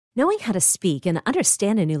Knowing how to speak and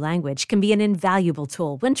understand a new language can be an invaluable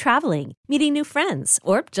tool when traveling, meeting new friends,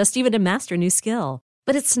 or just even to master a new skill.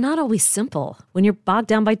 But it's not always simple when you're bogged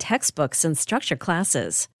down by textbooks and structured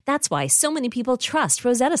classes. That's why so many people trust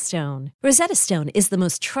Rosetta Stone. Rosetta Stone is the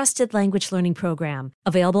most trusted language learning program,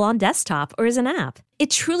 available on desktop or as an app. It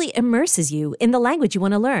truly immerses you in the language you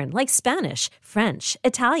want to learn, like Spanish, French,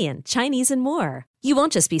 Italian, Chinese, and more. You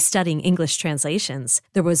won't just be studying English translations.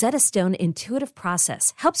 The Rosetta Stone intuitive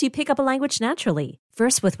process helps you pick up a language naturally,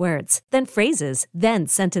 first with words, then phrases, then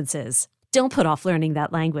sentences. Don't put off learning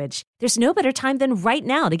that language. There's no better time than right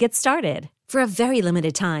now to get started. For a very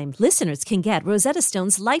limited time, listeners can get Rosetta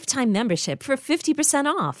Stone's lifetime membership for 50%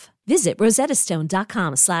 off. Visit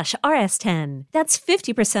rosettastone.com/rs10. That's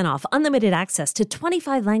 50% off unlimited access to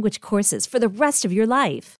 25 language courses for the rest of your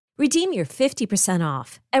life. Redeem your 50%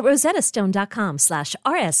 off at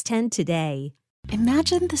rosettastone.com/rs10 today.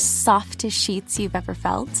 Imagine the softest sheets you've ever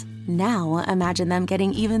felt. Now imagine them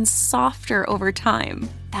getting even softer over time.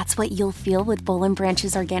 That's what you'll feel with Boll &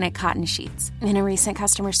 Branch's organic cotton sheets. In a recent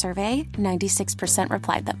customer survey, 96%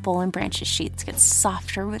 replied that Boll & Branch's sheets get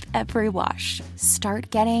softer with every wash. Start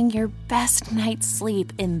getting your best night's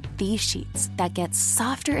sleep in these sheets that get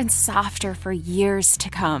softer and softer for years to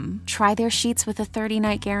come. Try their sheets with a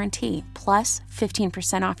 30-night guarantee, plus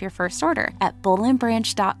 15% off your first order at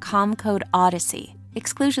bollandbranch.com, code Odyssey.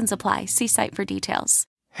 Exclusions apply. See site for details.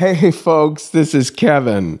 Hey folks, this is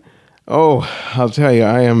Kevin. Oh, I'll tell you,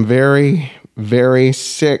 I am very, very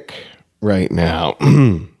sick right now.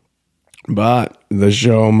 But the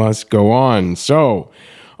show must go on. So,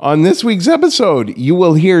 on this week's episode, you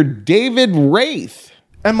will hear David Wraith.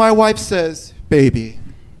 And my wife says, baby,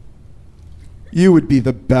 you would be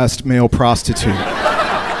the best male prostitute.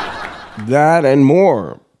 That and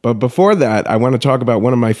more. But before that, I want to talk about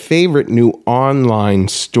one of my favorite new online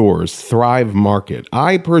stores, Thrive Market.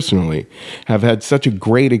 I personally have had such a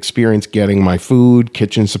great experience getting my food,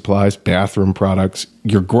 kitchen supplies, bathroom products,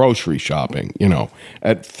 your grocery shopping,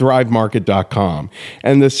 at thrivemarket.com.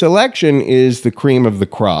 And the selection is the cream of the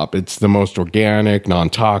crop. It's the most organic,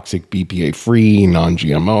 non-toxic, BPA-free,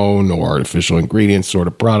 non-GMO, no artificial ingredients sort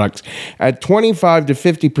of products at 25 to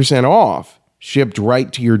 50% off. Shipped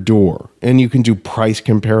right to your door. And you can do price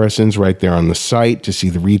comparisons right there on the site to see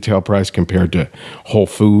the retail price compared to Whole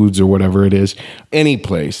Foods or whatever it is. Any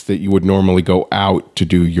place that you would normally go out to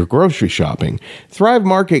do your grocery shopping. Thrive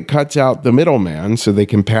Market cuts out the middleman so they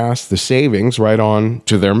can pass the savings right on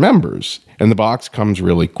to their members. And the box comes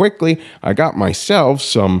really quickly. I got myself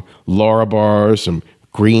some Lara bars, some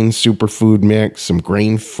green superfood mix, some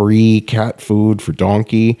grain-free cat food for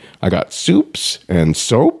Donkey. I got soups and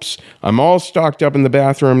soaps. I'm all stocked up in the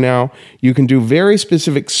bathroom now. You can do very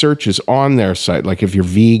specific searches on their site, like if you're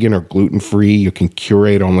vegan or gluten-free, you can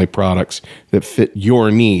curate only products that fit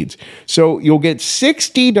your needs. So you'll get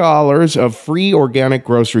 $60 of free organic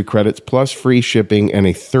grocery credits plus free shipping and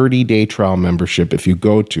a 30-day trial membership if you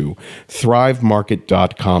go to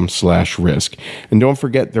thrivemarket.com/risk. And don't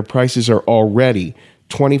forget, their prices are already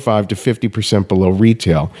 25 to 50% below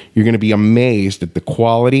retail. You're going to be amazed at the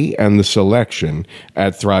quality and the selection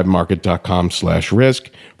at thrivemarket.com/risk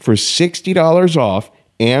for $60 off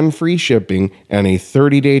and free shipping and a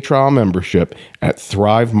 30-day trial membership at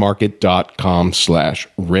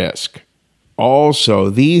thrivemarket.com/risk. Also,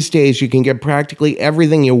 these days you can get practically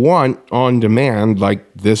everything you want on demand, like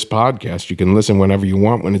this podcast. You can listen whenever you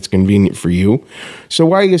want when it's convenient for you. So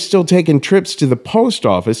why are you still taking trips to the post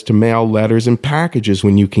office to mail letters and packages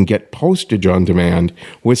when you can get postage on demand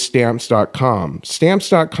with Stamps.com?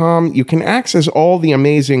 Stamps.com, you can access all the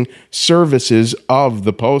amazing services of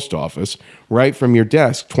the post office right from your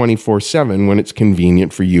desk 24/7 when it's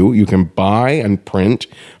convenient for you. You can buy and print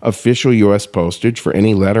official U.S. postage for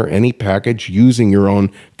any letter, any package using your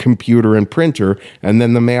own computer and printer, and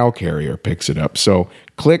then the mail carrier picks it up. So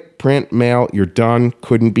click, print, mail, you're done.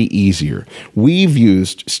 Couldn't be easier. We've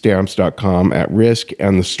used Stamps.com at Risk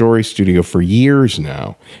and the Story Studio for years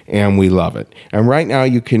now, and we love it. And right now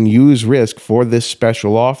you can use Risk for this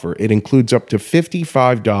special offer. It includes up to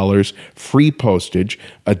 $55 free postage,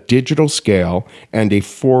 a digital scale, and a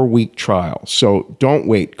 4-week trial. So don't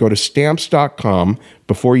wait. Go to Stamps.com.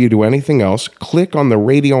 Before you do anything else, click on the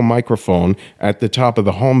radio microphone at the top of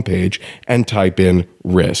the homepage and type in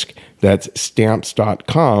Risk. That's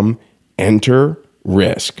Stamps.com. Enter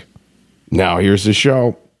Risk. Now here's the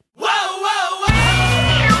show.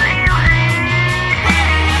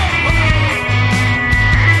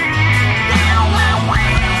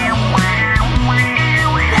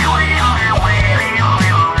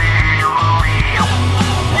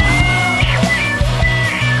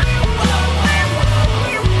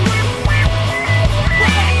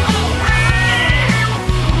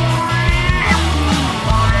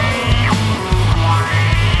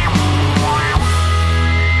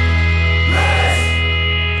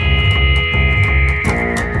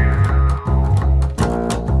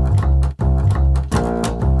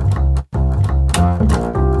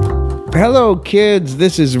 Hello, kids.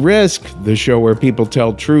 This is Risk, the show where people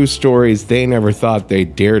tell true stories they never thought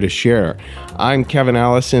they'd dare to share. I'm Kevin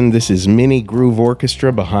Allison. This is Mini Groove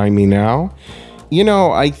Orchestra behind me now. You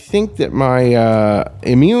know, I think that my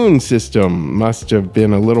immune system must have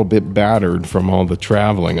been a little bit battered from all the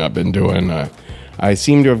traveling I've been doing. I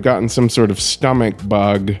seem to have gotten some sort of stomach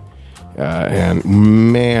bug, and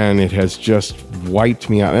man, it has just wiped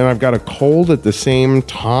me out. And I've got a cold at the same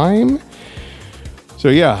time. So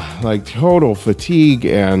yeah, like total fatigue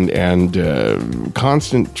and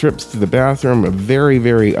constant trips to the bathroom, a very,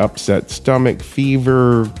 very upset stomach,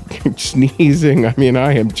 fever, sneezing. I mean,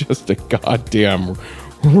 I am just a goddamn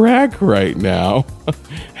wreck right now.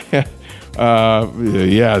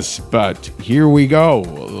 Yes, but here we go.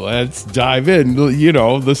 Let's dive in. You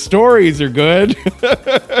know, the stories are good.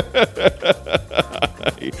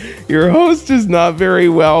 Your host is not very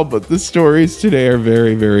well, but the stories today are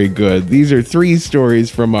very, very good. These are 3 stories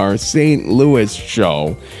from our St. Louis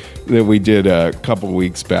show that we did a couple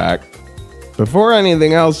weeks back. Before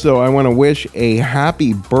anything else, though, I want to wish a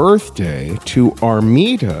happy birthday to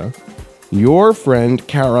Armita. Your friend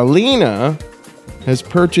Carolina has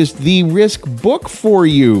purchased the Risk book for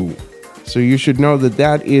you. So you should know that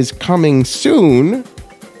that is coming soon.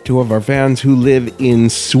 2 of our fans who live in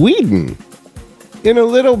Sweden. In a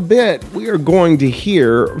little bit, we are going to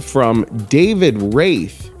hear from David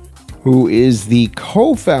Wraith, who is the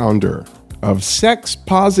co-founder of Sex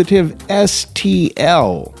Positive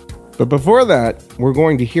STL. But before that, we're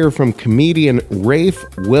going to hear from comedian Rafe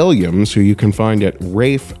Williams, who you can find at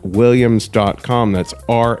rafewilliams.com. That's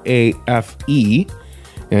R-A-F-E.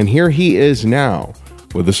 And here he is now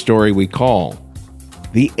with a story we call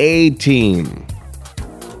The A-Team.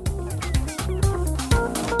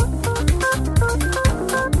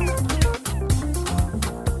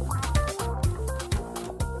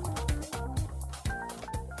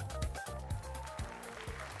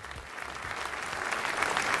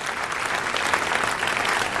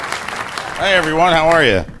 Hey everyone, how are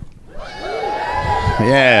you?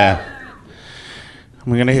 Yeah.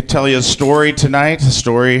 I'm going to tell you a story tonight. A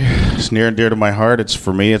story is near and dear to my heart. It's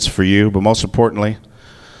for me, it's for you, but most importantly,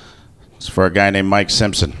 it's for a guy named Mike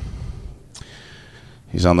Simpson.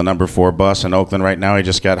 He's on the number 4 bus in Oakland right now. He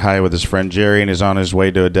just got high with his friend Jerry and he's on his way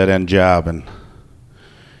to a dead-end job, and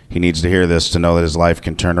he needs to hear this to know that his life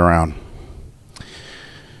can turn around.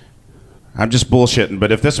 I'm just bullshitting,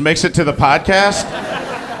 but if this makes it to the podcast,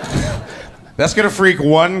 that's going to freak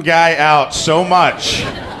one guy out so much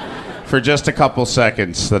for just a couple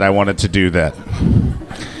seconds that I wanted to do that.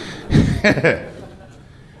 I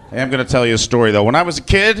am going to tell you a story, though. When I was a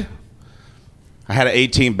kid, I had an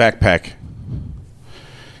A-Team backpack.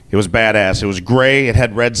 It was badass. It was gray. It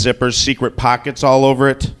had red zippers, secret pockets all over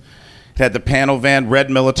it. It had the panel van,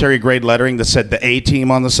 red military-grade lettering that said the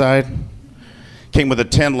A-Team on the side. Came with a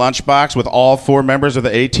tin lunchbox with all 4 members of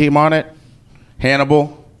the A-Team on it.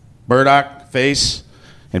 Hannibal, Burdock, Face,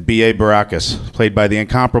 and B.A. Baracus, played by the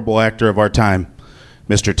incomparable actor of our time,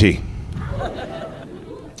 Mr. T.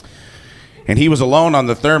 And he was alone on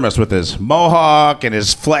the thermos with his mohawk and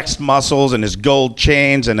his flexed muscles and his gold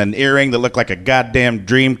chains and an earring that looked like a goddamn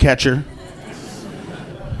dream catcher.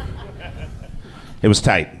 It was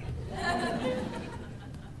tight.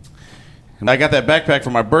 And I got that backpack for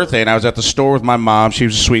my birthday, and I was at the store with my mom. She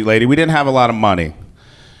was a sweet lady. We didn't have a lot of money.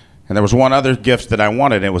 And there was one other gift that I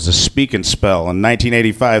wanted, and it was a Speak and Spell. In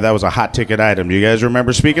 1985, that was a hot ticket item. Do you guys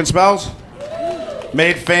remember Speak and Spells?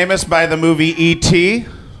 Made famous by the movie E.T.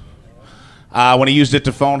 When he used it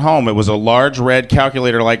to phone home. It was a large red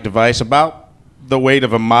calculator-like device, about the weight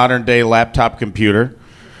of a modern-day laptop computer.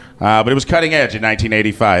 But it was cutting edge in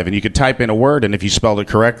 1985, and you could type in a word, and if you spelled it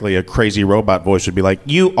correctly, a crazy robot voice would be like,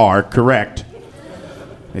 "You are correct."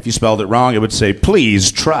 If you spelled it wrong, it would say, "Please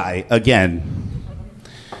try again."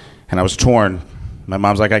 And I was torn. My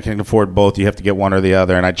mom's like, "I can't afford both. You have to get one or the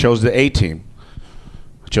other." And I chose the A-Team.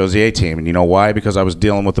 I chose the A-Team. And you know why? Because I was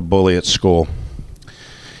dealing with a bully at school.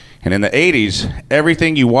 And in the 80s,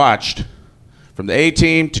 everything you watched, from the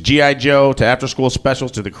A-Team to G.I. Joe to after-school specials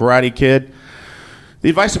to the Karate Kid, the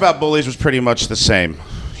advice about bullies was pretty much the same.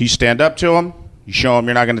 You stand up to them. You show them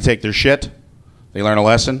you're not going to take their shit. They learn a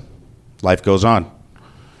lesson. Life goes on.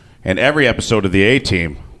 And every episode of the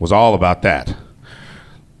A-Team was all about that.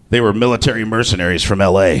 They were military mercenaries from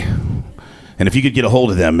L.A. And if you could get a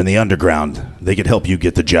hold of them in the underground, they could help you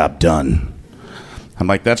get the job done. I'm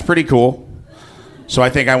like, that's pretty cool. So I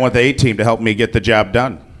think I want the A-Team to help me get the job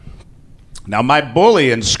done. Now, my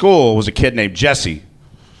bully in school was a kid named Jesse.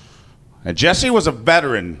 And Jesse was a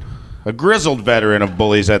veteran, a grizzled veteran of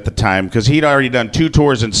bullies at the time, because he'd already done 2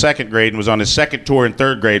 tours in 2nd grade and was on his 2nd tour in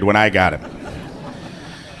 3rd grade when I got him.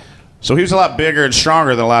 So he was a lot bigger and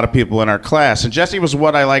stronger than a lot of people in our class. And Jesse was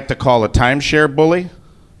what I like to call a timeshare bully.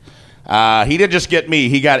 He didn't just get me,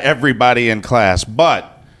 he got everybody in class.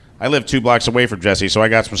 But I lived 2 blocks away from Jesse, so I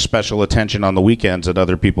got some special attention on the weekends that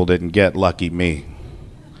other people didn't get. Lucky me.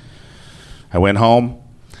 I went home,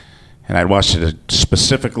 and I'd watched a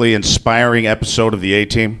specifically inspiring episode of the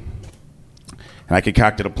A-Team. And I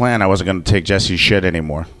concocted a plan. I wasn't going to take Jesse's shit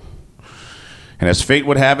anymore. And as fate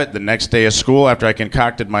would have it, the next day of school, after I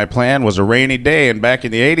concocted my plan, was a rainy day. And back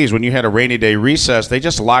in the 80s, when you had a rainy day recess, they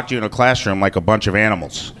just locked you in a classroom like a bunch of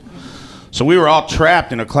animals. So we were all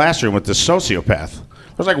trapped in a classroom with this sociopath.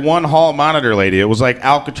 There was like one hall monitor lady. It was like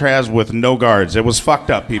Alcatraz with no guards. It was fucked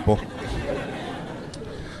up, people.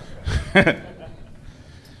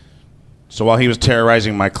 So while he was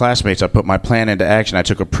terrorizing my classmates, I put my plan into action. I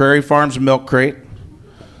took a Prairie Farms milk crate,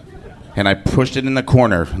 and I pushed it in the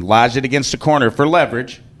corner, lodged it against the corner for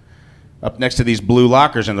leverage, up next to these blue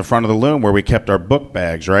lockers in the front of the loom where we kept our book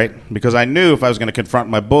bags, right? Because I knew if I was going to confront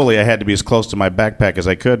my bully, I had to be as close to my backpack as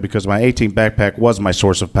I could, because my 18 backpack was my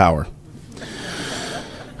source of power.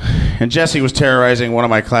 And Jesse was terrorizing one of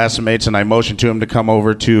my classmates, and I motioned to him to come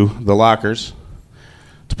over to the lockers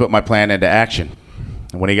to put my plan into action.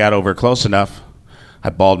 And when he got over close enough, I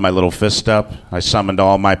balled my little fist up, I summoned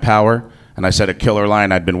all my power, and I said a killer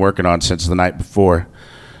line I'd been working on since the night before.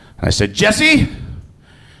 And I said, "Jesse,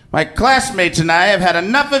 my classmates and I have had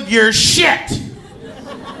enough of your shit."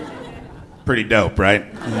 Pretty dope,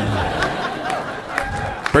 right?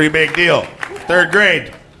 Pretty big deal. 3rd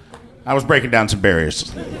grade. I was breaking down some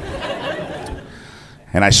barriers.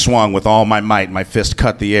 And I swung with all my might. My fist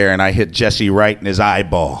cut the air, and I hit Jesse right in his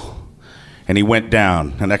eyeball. And he went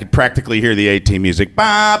down, and I could practically hear the A-Team music.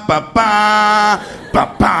 Ba, ba, ba,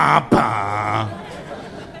 ba, ba, ba.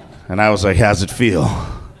 And I was like, "How's it feel?"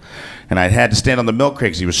 And I had to stand on the milk crate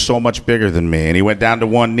because he was so much bigger than me. And he went down to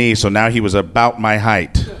one knee, so now he was about my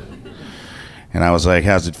height. And I was like,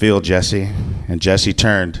 "How's it feel, Jesse?" And Jesse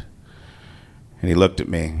turned, and he looked at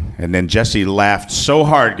me. And then Jesse laughed so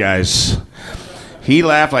hard, guys. He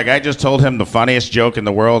laughed like I just told him the funniest joke in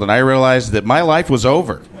the world, and I realized that my life was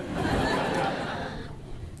over.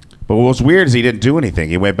 But what was weird is he didn't do anything.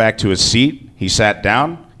 He went back to his seat. He sat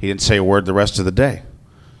down. He didn't say a word the rest of the day.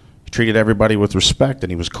 He treated everybody with respect,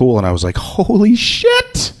 and he was cool. And I was like, holy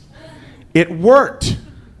shit! It worked.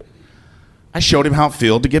 I showed him how it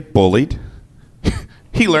feels to get bullied.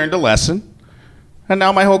 He learned a lesson. And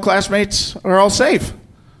now my whole classmates are all safe.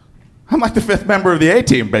 I'm like the 5th member of the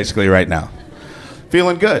A-Team, basically, right now.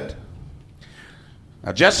 Feeling good.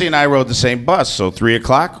 Now, Jesse and I rode the same bus, so 3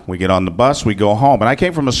 o'clock, we get on the bus, we go home. And I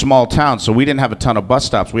came from a small town, so we didn't have a ton of bus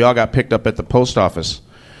stops. We all got picked up at the post office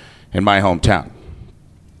in my hometown.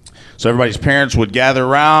 So everybody's parents would gather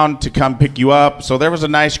around to come pick you up. So there was a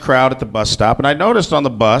nice crowd at the bus stop. And I noticed on the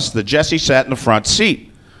bus that Jesse sat in the front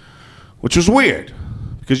seat, which was weird,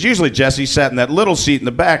 because usually Jesse sat in that little seat in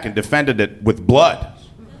the back and defended it with blood.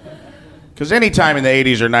 Because any time in the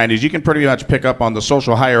 80s or 90s, you can pretty much pick up on the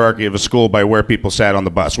social hierarchy of a school by where people sat on the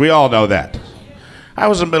bus. We all know that. I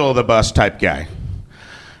was a middle-of-the-bus type guy.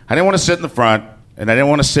 I didn't want to sit in the front, and I didn't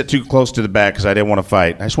want to sit too close to the back because I didn't want to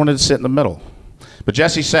fight. I just wanted to sit in the middle. But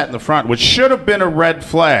Jesse sat in the front, which should have been a red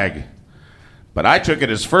flag. But I took it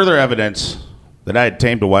as further evidence that I had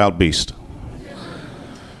tamed a wild beast.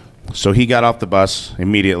 So he got off the bus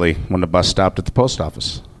immediately when the bus stopped at the post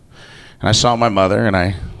office. And I saw my mother, and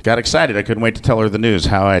I got excited. I couldn't wait to tell her the news,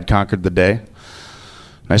 how I had conquered the day.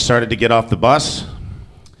 And I started to get off the bus,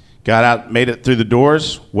 got out, made it through the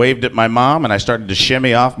doors, waved at my mom, and I started to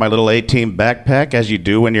shimmy off my little A-Team backpack, as you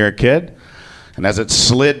do when you're a kid. And as it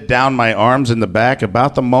slid down my arms in the back,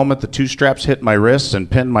 about the moment the 2 straps hit my wrists and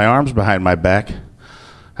pinned my arms behind my back,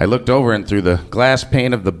 I looked over, and through the glass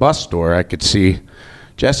pane of the bus door, I could see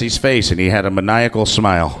Jesse's face, and he had a maniacal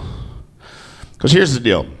smile. Because here's the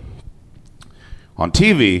deal. On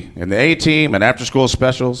TV, in the A-Team and after-school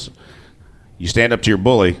specials, you stand up to your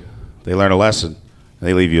bully, they learn a lesson, and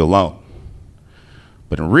they leave you alone.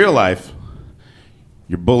 But in real life,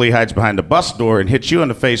 your bully hides behind the bus door and hits you in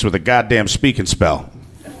the face with a goddamn speaking spell.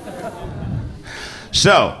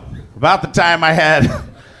 So, about the time I had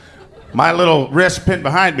my little wrist pinned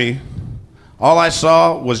behind me, all I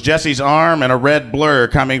saw was Jesse's arm and a red blur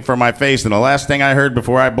coming from my face, and the last thing I heard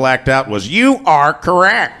before I blacked out was, "You are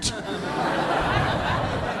correct."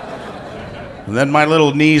 And then my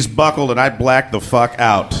little knees buckled and I blacked the fuck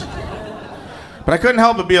out. But I couldn't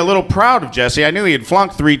help but be a little proud of Jesse. I knew he had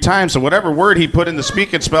flunked 3 times, so whatever word he put in the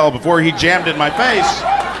speaking spell before he jammed in my face,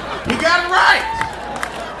 he got it right.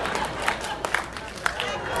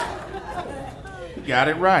 He got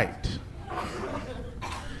it right.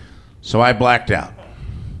 So I blacked out.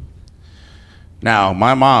 Now,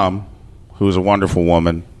 my mom, who is a wonderful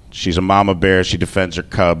woman, she's a mama bear. She defends her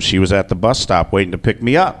cubs. She was at the bus stop waiting to pick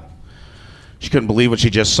me up. She couldn't believe what she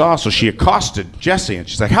just saw, so she accosted Jesse. And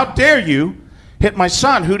she's like, "How dare you hit my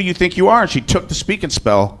son? Who do you think you are?" And she took the speak and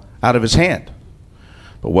spell out of his hand.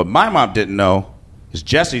 But what my mom didn't know is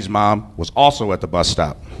Jesse's mom was also at the bus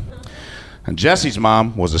stop. And Jesse's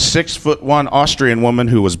mom was a 6'1" Austrian woman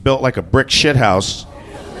who was built like a brick shithouse.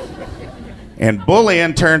 And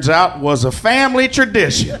bullying, turns out, was a family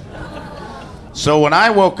tradition. So when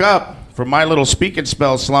I woke up from my little speak and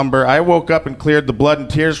spell slumber, I woke up and cleared the blood and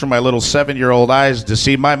tears from my little 7-year-old eyes to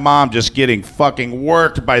see my mom just getting fucking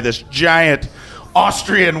worked by this giant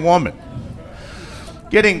Austrian woman.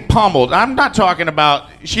 Getting pummeled. I'm not talking about,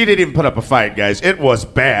 she didn't even put up a fight, guys. It was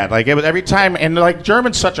bad. Like, it was every time, and like,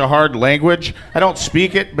 German's such a hard language. I don't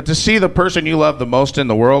speak it, but to see the person you love the most in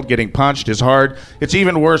the world getting punched is hard. It's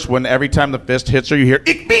even worse when every time the fist hits her, you hear,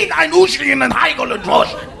 "Ich bin ein Austrian and Heigl and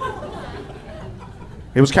Rosh."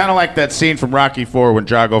 It was kind of like that scene from Rocky IV when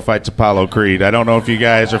Drago fights Apollo Creed. I don't know if you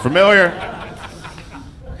guys are familiar.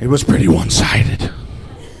 It was pretty one-sided.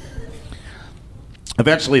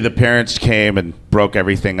 Eventually, the parents came and broke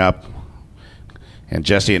everything up, and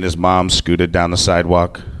Jesse and his mom scooted down the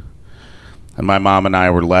sidewalk, and my mom and I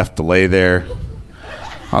were left to lay there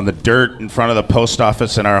on the dirt in front of the post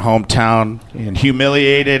office in our hometown, and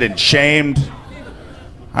humiliated and shamed.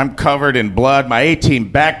 I'm covered in blood. My 18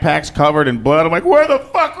 backpack's covered in blood. I'm like, where the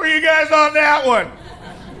fuck were you guys on that one?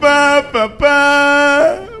 Ba, ba,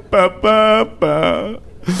 ba, ba, ba, ba.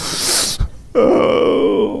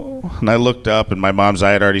 Oh. And I looked up, and my mom's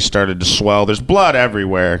eye had already started to swell. There's blood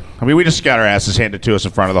everywhere. I mean, we just got our asses handed to us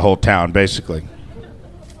in front of the whole town, basically.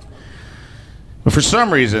 But for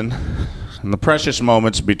some reason, in the precious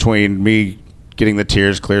moments between me getting the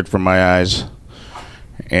tears cleared from my eyes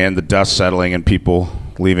and the dust settling and people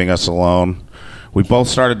leaving us alone, we both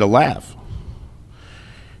started to laugh.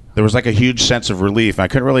 There was like a huge sense of relief. I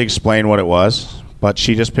couldn't really explain what it was, but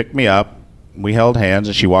she just picked me up. We held hands,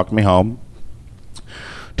 and she walked me home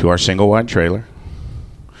to our single wide trailer.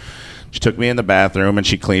 She took me in the bathroom, and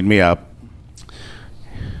she cleaned me up.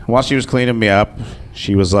 While she was cleaning me up,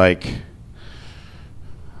 she was like,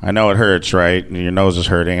 "I know it hurts, right? And your nose is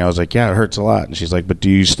hurting." I was like, "Yeah, it hurts a lot." And she's like, "But do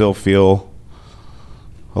you still feel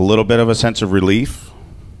a little bit of a sense of relief?"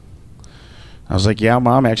 I was like, "Yeah,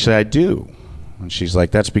 Mom, actually I do." And she's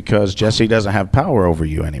like, "That's because Jesse doesn't have power over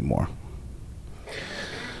you anymore.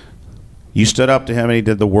 You stood up to him, and he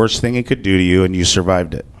did the worst thing he could do to you, and you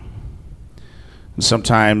survived it. And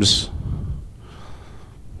sometimes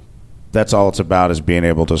that's all it's about, is being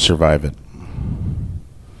able to survive it."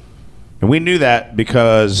 And we knew that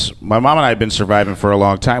because my mom and I had been surviving for a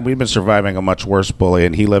long time. We'd been surviving a much worse bully,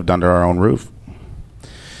 and he lived under our own roof.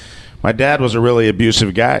 My dad was a really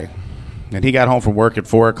abusive guy, and he got home from work at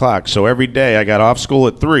 4 o'clock. So every day I got off school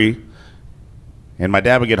at 3, and my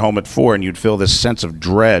dad would get home at 4, and you'd feel this sense of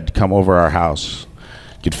dread come over our house.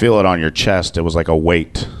 You'd feel it on your chest. It was like a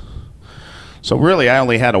weight. So really, I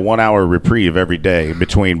only had a 1-hour reprieve every day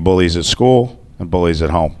between bullies at school and bullies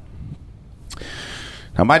at home.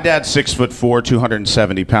 Now, my dad's 6'4",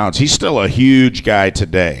 270 pounds. He's still a huge guy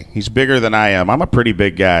today. He's bigger than I am. I'm a pretty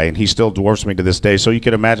big guy, and he still dwarfs me to this day, so you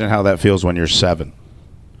can imagine how that feels when you're 7.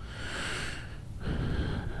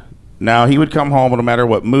 Now, he would come home, and no matter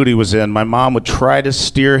what mood he was in, my mom would try to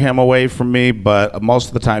steer him away from me, but most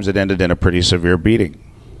of the times it ended in a pretty severe beating.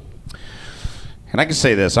 And I can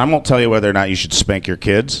say this, I won't tell you whether or not you should spank your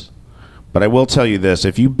kids, but I will tell you this,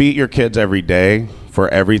 if you beat your kids every day for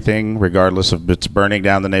everything, regardless of it's burning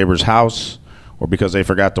down the neighbor's house or because they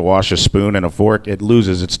forgot to wash a spoon and a fork, it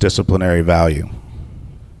loses its disciplinary value.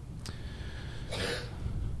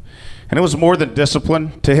 And it was more than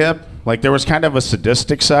discipline to him. Like, there was kind of a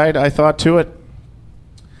sadistic side, I thought, to it.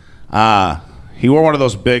 He wore one of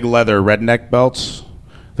those big leather redneck belts,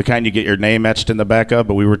 the kind you get your name etched in the back of,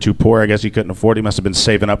 but we were too poor. I guess he couldn't afford it. He must have been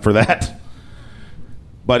saving up for that.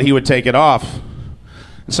 But he would take it off.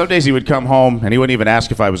 And some days he would come home, and he wouldn't even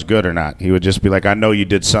ask if I was good or not. He would just be like, "I know you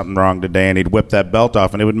did something wrong today," and he'd whip that belt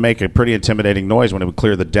off, and it would make a pretty intimidating noise when it would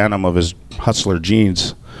clear the denim of his hustler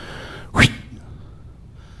jeans.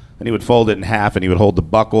 And he would fold it in half, and he would hold the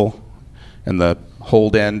buckle and the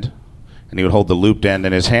hold end, and he would hold the looped end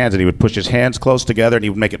in his hands, and he would push his hands close together, and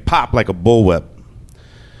he would make it pop like a bullwhip,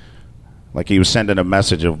 like he was sending a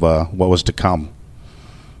message of what was to come.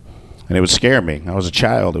 And it would scare me. I was a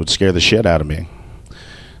child. It would scare the shit out of me.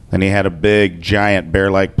 Then he had a big, giant,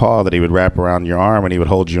 bear-like paw that he would wrap around your arm, and he would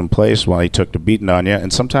hold you in place while he took the beating on you.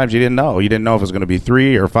 And sometimes you didn't know. You didn't know if it was going to be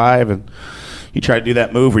 3 or 5, and you try to do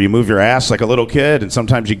that move where you move your ass like a little kid, and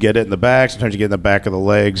sometimes you get it in the back, sometimes you get it in the back of the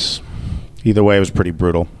legs. Either way, it was pretty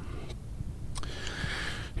brutal.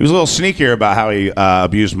 He was a little sneakier about how he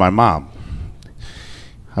abused my mom.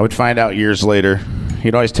 I would find out years later.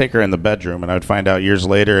 He'd always take her in the bedroom, and I would find out years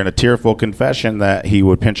later in a tearful confession that he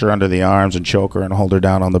would pinch her under the arms and choke her and hold her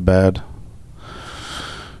down on the bed.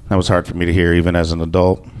 That was hard for me to hear, even as an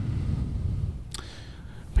adult.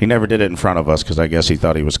 He never did it in front of us because I guess he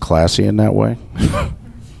thought he was classy in that way.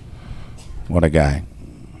 What a guy.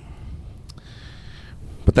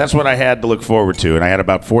 But that's what I had to look forward to, and I had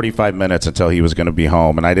about 45 minutes until he was going to be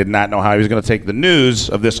home, and I did not know how he was going to take the news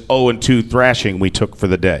of this 0-2 thrashing we took for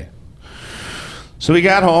the day. So he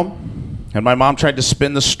got home, and my mom tried to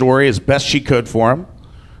spin the story as best she could for him.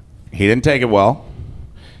 He didn't take it well.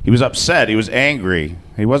 He was upset. He was angry.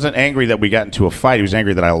 He wasn't angry that we got into a fight. He was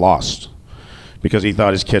angry that I lost because he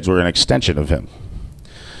thought his kids were an extension of him.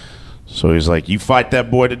 So he was like, "You fight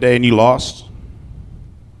that boy today and you lost?"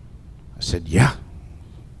 I said, "Yeah.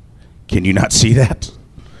 Can you not see that?"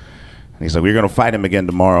 And he's like, "We're going to fight him again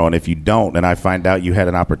tomorrow, and if you don't, and I find out you had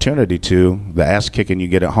an opportunity to, the ass kicking you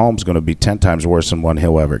get at home is going to be 10 times worse than one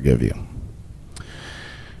he'll ever give you."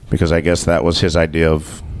 Because I guess that was his idea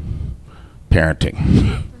of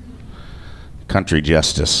parenting. Country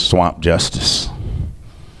justice, swamp justice.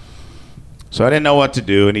 So I didn't know what to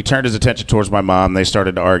do, and he turned his attention towards my mom. They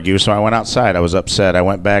started to argue, so I went outside. I was upset. I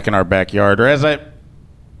went back in our backyard, or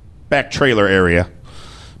back trailer area.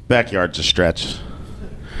 Backyard's a stretch.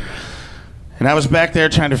 And I was back there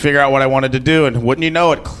trying to figure out what I wanted to do, and wouldn't you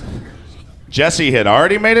know it, Jesse had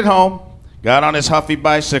already made it home, got on his Huffy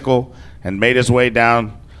bicycle, and made his way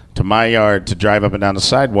down to my yard to drive up and down the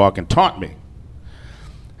sidewalk and taunt me.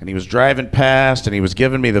 And he was driving past, and he was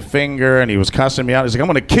giving me the finger, and he was cussing me out. He's like, "I'm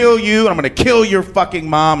going to kill you, and I'm going to kill your fucking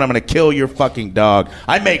mom, and I'm going to kill your fucking dog.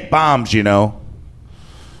 I make bombs, you know."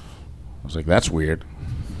 I was like, "That's weird."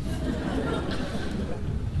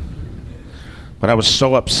 But I was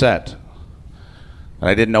so upset, and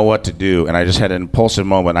I didn't know what to do, and I just had an impulsive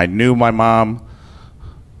moment. I knew my mom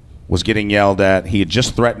was getting yelled at. He had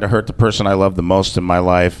just threatened to hurt the person I loved the most in my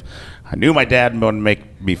life. I knew my dad would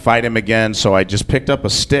make me fight him again, so I just picked up a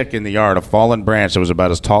stick in the yard, a fallen branch that was about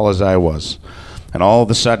as tall as I was. And all of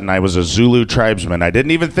a sudden, I was a Zulu tribesman. I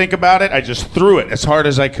didn't even think about it. I just threw it as hard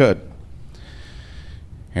as I could.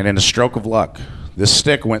 And in a stroke of luck, this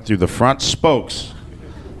stick went through the front spokes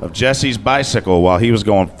of Jesse's bicycle while he was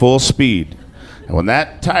going full speed. And when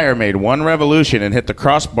that tire made one revolution and hit the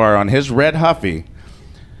crossbar on his red Huffy,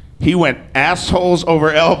 he went assholes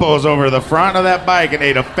over elbows over the front of that bike and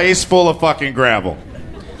ate a face full of fucking gravel.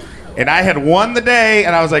 And I had won the day,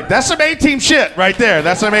 and I was like, "That's some A-team shit right there.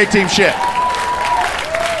 That's some A-team shit."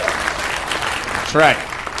 That's right.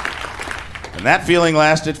 And that feeling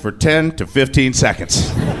lasted for 10 to 15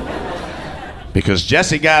 seconds. Because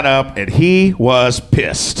Jesse got up, and he was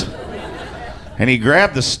pissed. And he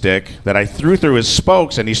grabbed the stick that I threw through his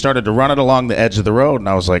spokes, and he started to run it along the edge of the road. And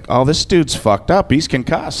I was like, "Oh, this dude's fucked up. He's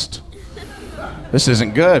concussed. This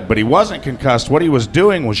isn't good." But he wasn't concussed. What he was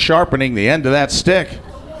doing was sharpening the end of that stick.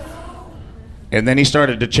 And then he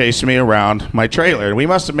started to chase me around my trailer. And we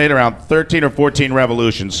must have made around 13 or 14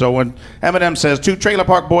 revolutions. So when Eminem says 2 trailer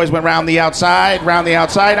park boys went round the outside,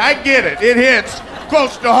 I get it. It hits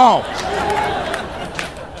close to home.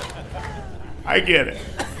 I get it.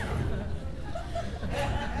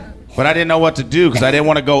 But I didn't know what to do because I didn't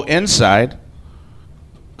want to go inside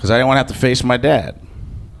because I didn't want to have to face my dad.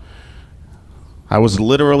 I was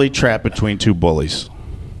literally trapped between 2 bullies.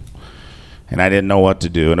 And I didn't know what to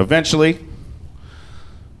do. And eventually,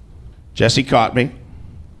 Jesse caught me,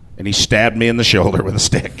 and he stabbed me in the shoulder with a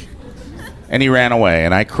stick. And he ran away,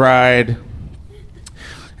 and I cried.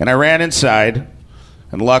 And I ran inside,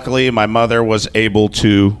 and luckily my mother was able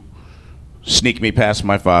to sneak me past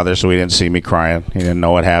my father so he didn't see me crying. He didn't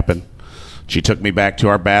know what happened. She took me back to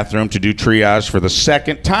our bathroom to do triage for the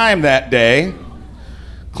second time that day,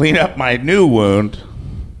 clean up my new wound,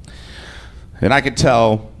 and I could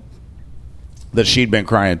tell that she'd been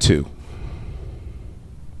crying too.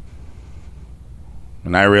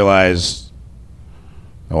 And I realized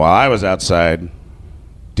that while I was outside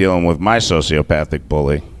dealing with my sociopathic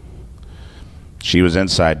bully, she was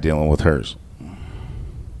inside dealing with hers.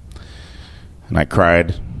 And I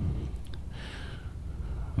cried.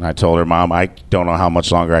 And I told her, "Mom, I don't know how much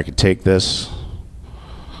longer I can take this.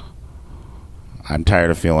 I'm tired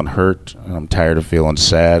of feeling hurt, and I'm tired of feeling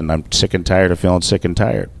sad, and I'm sick and tired of feeling sick and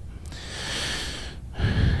tired."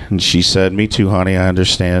 And she said, "Me too, honey, I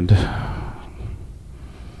understand.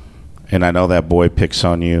 And I know that boy picks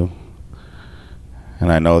on you.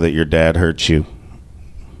 And I know that your dad hurt you.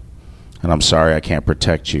 And I'm sorry I can't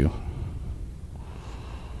protect you.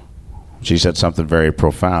 She said something very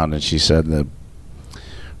profound, and she said that,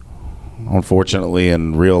 unfortunately,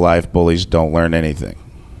 in real life, bullies don't learn anything.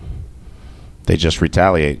 They just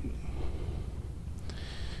retaliate.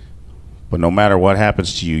 But no matter what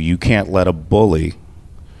happens to you, you can't let a bully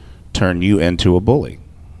turn you into a bully,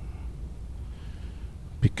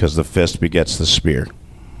 because the fist begets the spear.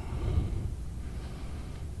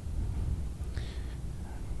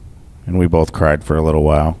 And we both cried for a little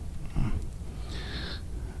while.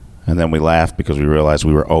 And then we laughed because we realized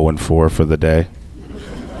we were 0-4 for the day.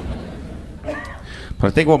 But I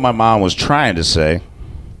think what my mom was trying to say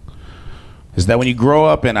is that when you grow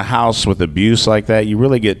up in a house with abuse like that, you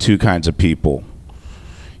really get two kinds of people.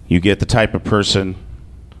 You get the type of person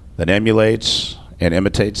that emulates and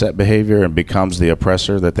imitates that behavior and becomes the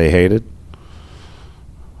oppressor that they hated.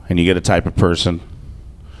 And you get a type of person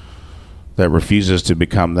that refuses to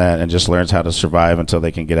become that and just learns how to survive until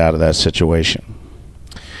they can get out of that situation.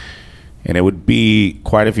 And it would be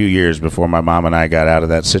quite a few years before my mom and I got out of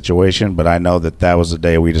that situation, but I know that that was the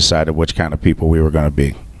day we decided which kind of people we were going to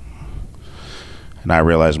be. And I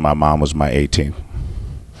realized my mom was my A-team.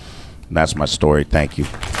 And that's my story. Thank you.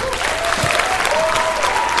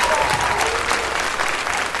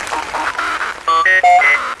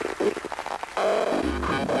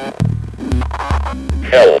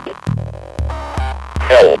 Help.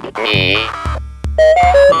 Help me.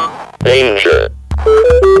 Danger.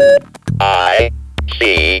 I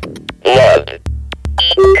see blood.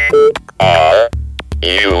 Are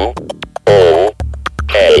you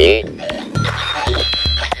okay?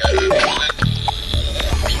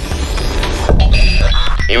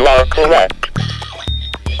 You are correct.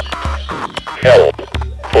 Help.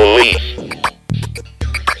 Police.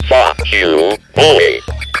 Fuck you, bully.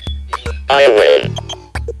 I win.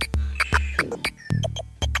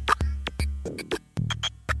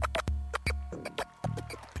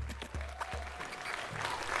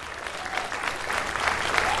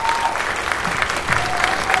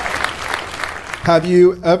 Have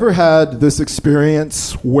you ever had this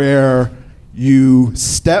experience where you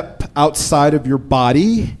step outside of your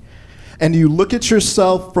body and you look at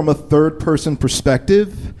yourself from a third-person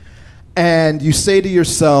perspective and you say to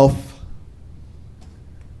yourself,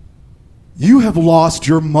 you have lost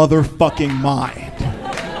your motherfucking mind.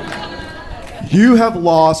 You have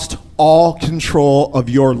lost all control of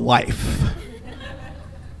your life.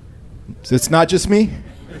 It's not just me?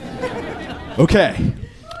 Okay.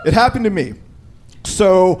 It happened to me.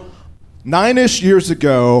 So 9-ish years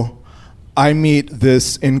ago, I meet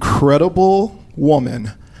this incredible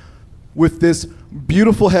woman with this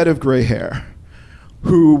beautiful head of gray hair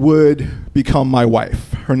who would become my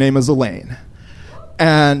wife. Her name is Elaine.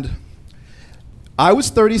 And I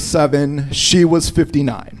was 37, she was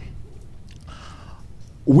 59.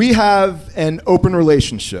 We have an open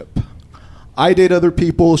relationship. I date other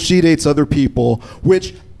people, she dates other people,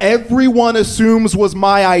 which everyone assumes was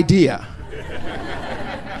my idea.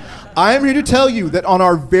 I am here to tell you that on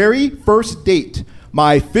our very first date,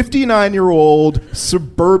 my 59-year-old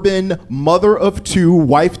suburban mother of two,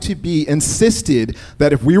 wife-to-be, insisted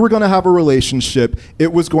that if we were going to have a relationship,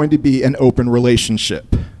 it was going to be an open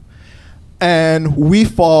relationship. And we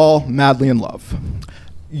fall madly in love.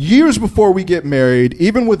 Years before we get married,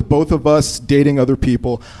 even with both of us dating other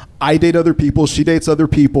people, I date other people, she dates other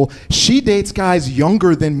people. She dates guys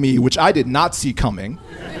younger than me, which I did not see coming.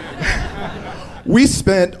 We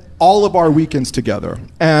spent all of our weekends together.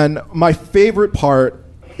 And my favorite part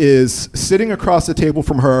is sitting across the table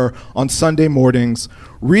from her on Sunday mornings,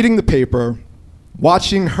 reading the paper,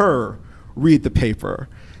 watching her read the paper,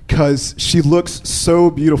 because she looks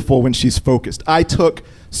so beautiful when she's focused. I took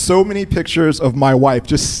so many pictures of my wife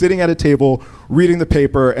just sitting at a table, reading the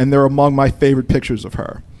paper, and they're among my favorite pictures of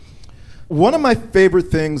her. One of my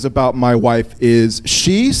favorite things about my wife is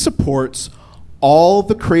she supports all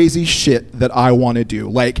the crazy shit that I want to do.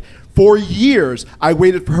 Like, for years, I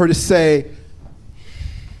waited for her to say,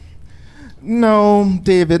 no,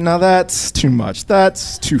 David, now that's too much.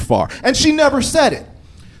 That's too far. And she never said it.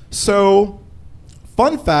 So,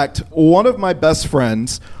 fun fact, one of my best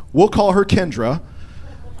friends, we'll call her Kendra,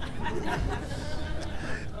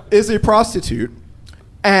 is a prostitute.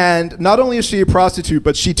 And not only is she a prostitute,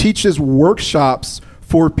 but she teaches workshops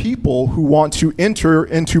for people who want to enter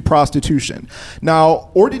into prostitution.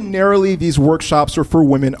 Now, ordinarily, these workshops are for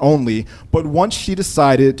women only, but once she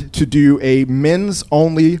decided to do a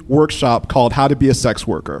men's-only workshop called How to Be a Sex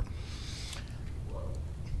Worker.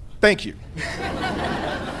 Thank you.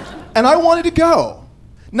 And I wanted to go.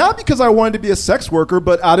 Not because I wanted to be a sex worker,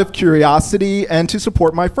 but out of curiosity and to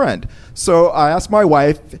support my friend. So I asked my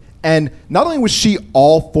wife And not only was she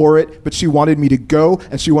all for it, but she wanted me to go,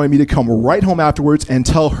 and she wanted me to come right home afterwards and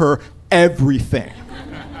tell her everything.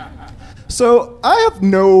 So I have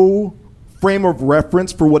no frame of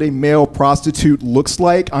reference for what a male prostitute looks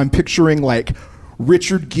like. I'm picturing like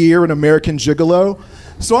Richard Gere in American Gigolo.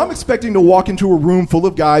 So I'm expecting to walk into a room full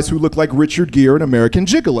of guys who look like Richard Gere in American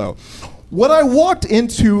Gigolo. What I walked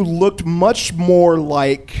into looked much more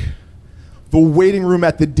like the waiting room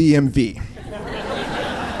at the DMV.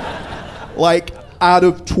 Like, out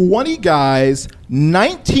of 20 guys,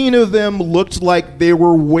 19 of them looked like they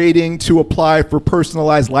were waiting to apply for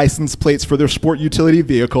personalized license plates for their sport utility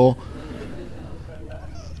vehicle.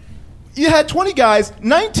 You had 20 guys,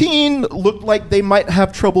 19 looked like they might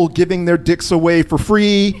have trouble giving their dicks away for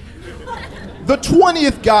free. The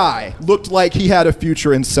 20th guy looked like he had a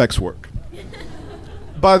future in sex work.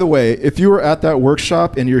 By the way, if you were at that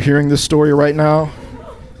workshop and you're hearing this story right now,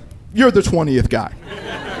 you're the 20th guy.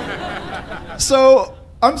 So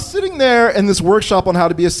I'm sitting there in this workshop on how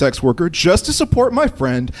to be a sex worker just to support my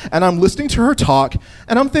friend, and I'm listening to her talk,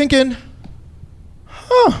 and I'm thinking,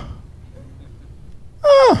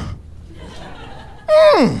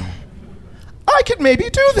 I could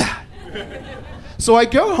maybe do that. So I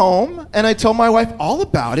go home, and I tell my wife all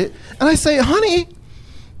about it, and I say, honey,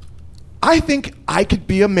 I think I could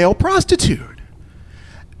be a male prostitute.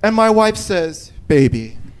 And my wife says,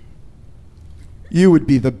 baby, you would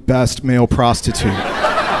be the best male prostitute.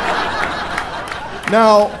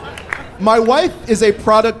 Now, my wife is a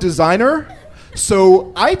product designer,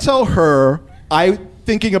 so I tell her I'm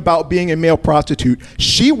thinking about being a male prostitute.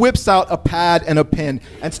 She whips out a pad and a pen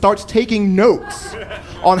and starts taking notes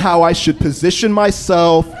on how I should position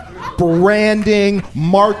myself, branding,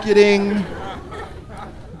 marketing.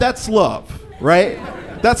 That's love, right?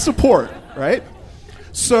 That's support, right?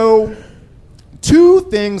 So 2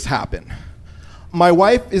 things happen. My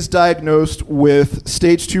wife is diagnosed with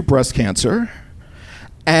stage 2 breast cancer,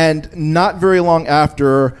 and not very long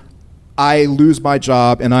after, I lose my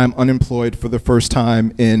job and I'm unemployed for the first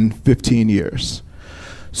time in 15 years.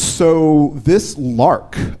 So this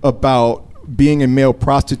lark about being a male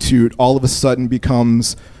prostitute all of a sudden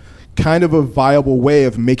becomes kind of a viable way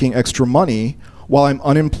of making extra money while I'm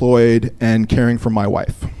unemployed and caring for my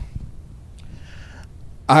wife.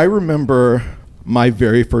 I remember my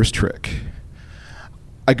very first trick.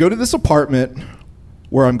 I go to this apartment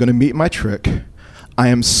where I'm going to meet my trick. I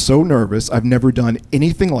am so nervous. I've never done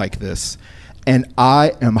anything like this. And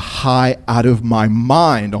I am high out of my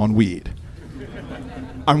mind on weed.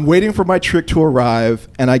 I'm waiting for my trick to arrive,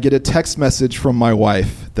 and I get a text message from my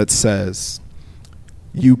wife that says,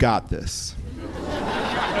 "You got this."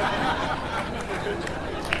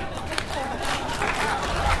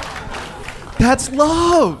 That's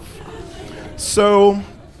love. So,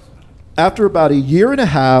 after about a year and a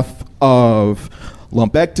half of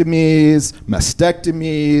lumpectomies,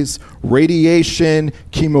 mastectomies, radiation,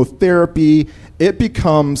 chemotherapy, it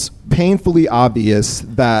becomes painfully obvious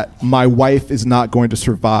that my wife is not going to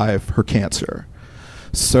survive her cancer.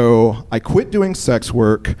 So I quit doing sex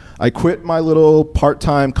work, I quit my little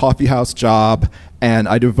part-time coffee house job, and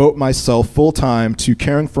I devote myself full-time to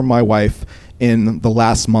caring for my wife in the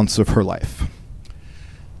last months of her life.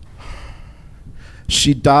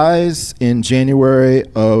 She dies in January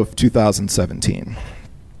of 2017.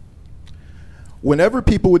 Whenever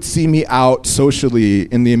people would see me out socially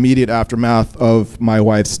in the immediate aftermath of my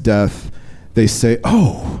wife's death, they say,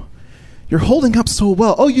 "Oh, you're holding up so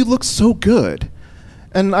well. Oh, you look so good."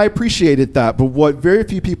 And I appreciated that, but what very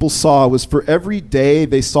few people saw was for every day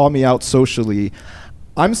they saw me out socially,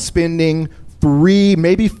 I'm spending 3,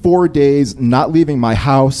 maybe 4 days not leaving my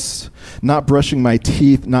house, not brushing my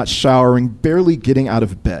teeth, not showering, barely getting out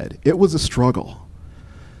of bed. It was a struggle.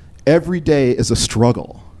 Every day is a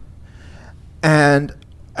struggle. And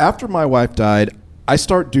after my wife died, I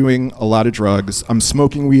start doing a lot of drugs. I'm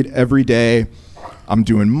smoking weed every day. I'm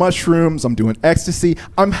doing mushrooms. I'm doing ecstasy.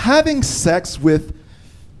 I'm having sex with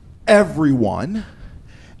everyone.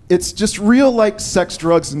 It's just real like sex,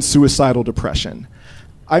 drugs, and suicidal depression.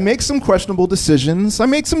 I make some questionable decisions. I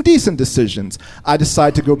make some decent decisions. I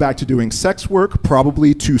decide to go back to doing sex work,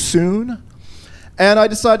 probably too soon. And I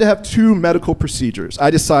decide to have 2 medical procedures. I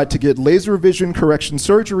decide to get laser vision correction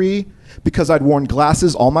surgery because I'd worn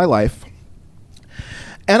glasses all my life.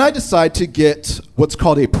 And I decide to get what's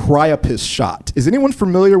called a Priapus shot. Is anyone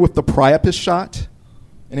familiar with the Priapus shot?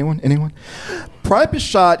 Anyone? Priapus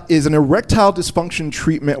shot is an erectile dysfunction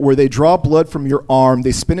treatment where they draw blood from your arm,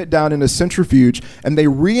 they spin it down in a centrifuge, and they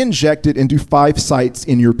re-inject it into 5 sites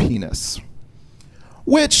in your penis.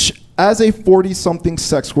 Which, as a 40-something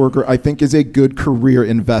sex worker, I think is a good career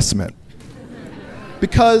investment.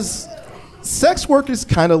 Because sex work is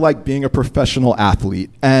kind of like being a professional athlete.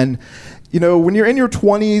 And, when you're in your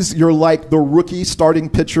 20s, you're like the rookie starting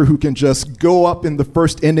pitcher who can just go up in the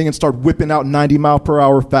first inning and start whipping out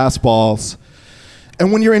 90-mile-per-hour fastballs.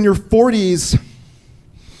 And when you're in your 40s,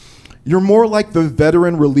 you're more like the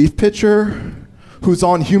veteran relief pitcher who's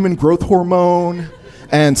on human growth hormone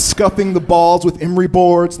and scuffing the balls with emery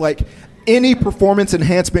boards. Like, any performance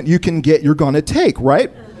enhancement you can get, you're going to take,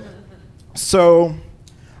 right? So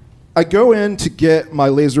I go in to get my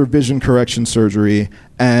laser vision correction surgery,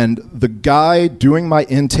 and the guy doing my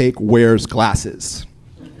intake wears glasses,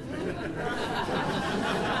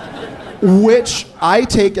 which I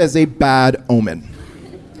take as a bad omen.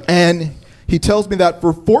 And he tells me that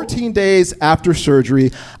for 14 days after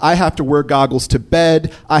surgery, I have to wear goggles to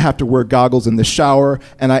bed, I have to wear goggles in the shower,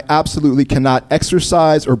 and I absolutely cannot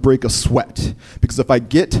exercise or break a sweat. Because if I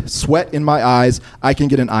get sweat in my eyes, I can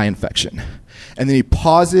get an eye infection. And then he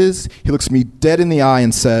pauses, he looks me dead in the eye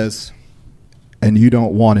and says, "And you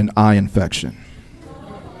don't want an eye infection."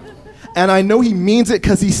 And I know he means it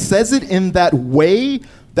because he says it in that way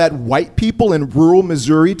that white people in rural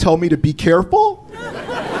Missouri tell me to be careful.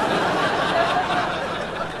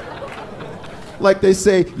 Like they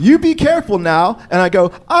say, "You be careful now." And I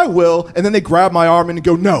go, "I will." And then they grab my arm and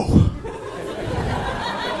go, "No.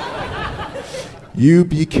 You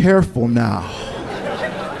be careful now."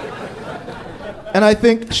 And I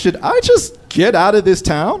think, should I just get out of this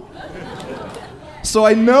town? So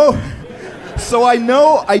I know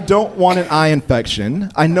I don't want an eye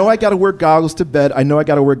infection. I know I gotta wear goggles to bed. I know I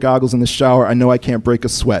gotta wear goggles in the shower. I know I can't break a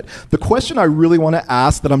sweat. The question I really wanna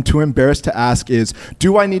ask that I'm too embarrassed to ask is,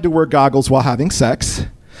 do I need to wear goggles while having sex?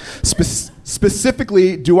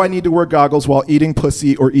 Specifically, do I need to wear goggles while eating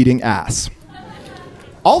pussy or eating ass?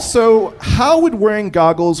 Also, how would wearing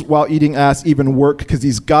goggles while eating ass even work? Because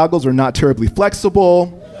these goggles are not terribly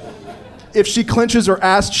flexible. If she clenches her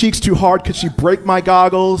ass cheeks too hard, could she break my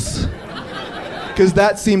goggles? Because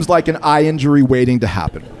that seems like an eye injury waiting to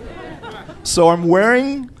happen. So I'm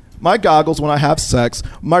wearing my goggles when I have sex.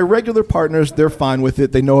 My regular partners, they're fine with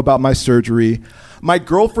it. They know about my surgery. My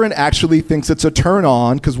girlfriend actually thinks it's a turn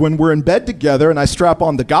on because when we're in bed together and I strap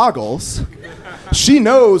on the goggles, she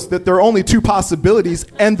knows that there are only two possibilities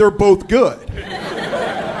and they're both good.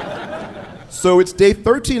 So it's day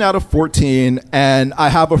 13 out of 14 and I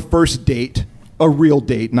have a first date, a real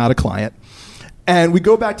date, not a client. And we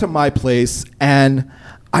go back to my place and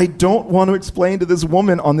I don't want to explain to this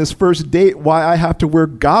woman on this first date why I have to wear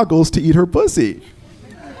goggles to eat her pussy.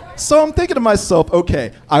 So I'm thinking to myself,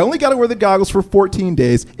 okay, I only got to wear the goggles for 14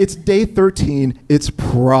 days. It's day 13. It's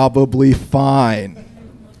probably fine.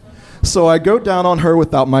 So I go down on her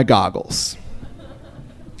without my goggles.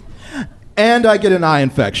 And I get an eye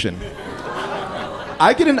infection.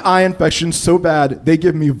 I get an eye infection so bad, they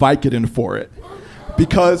give me Vicodin for it.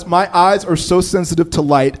 Because my eyes are so sensitive to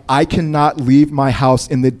light, I cannot leave my house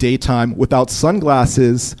in the daytime without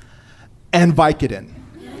sunglasses and Vicodin.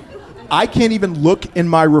 I can't even look in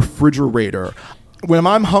my refrigerator. When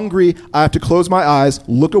I'm hungry, I have to close my eyes,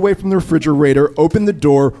 look away from the refrigerator, open the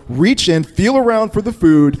door, reach in, feel around for the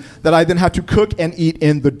food that I then have to cook and eat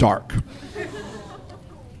in the dark.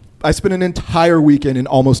 I spent an entire weekend in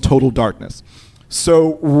almost total darkness.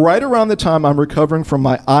 So right around the time I'm recovering from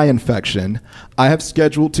my eye infection, I have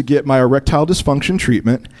scheduled to get my erectile dysfunction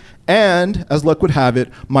treatment and, as luck would have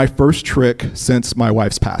it, my first trick since my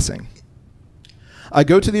wife's passing. I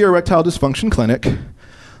go to the erectile dysfunction clinic.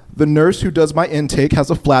 The nurse who does my intake has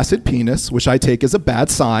a flaccid penis, which I take as a bad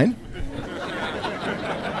sign.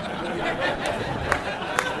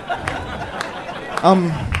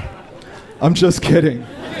 I'm just kidding.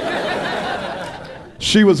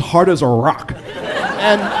 She was hard as a rock.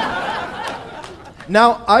 And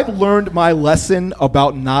now I've learned my lesson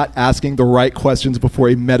about not asking the right questions before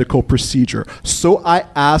a medical procedure. So I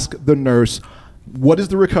ask the nurse, what is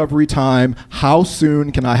the recovery time? How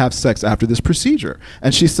soon can I have sex after this procedure?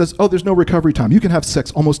 And she says, oh, there's no recovery time. You can have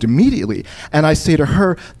sex almost immediately. And I say to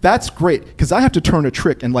her, that's great, because I have to turn a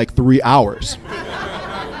trick in like 3 hours.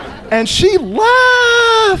 And she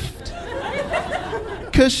laughed,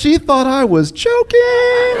 because she thought I was joking.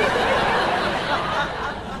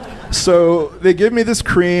 So they give me this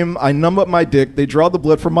cream, I numb up my dick, they draw the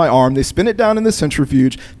blood from my arm, they spin it down in the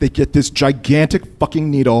centrifuge, they get this gigantic fucking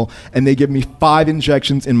needle, and they give me 5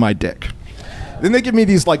 injections in my dick. Then they give me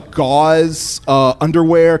these like gauze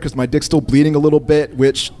underwear, because my dick's still bleeding a little bit,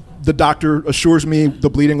 which the doctor assures me the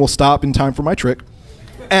bleeding will stop in time for my trick.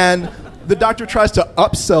 And the doctor tries to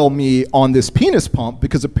upsell me on this penis pump,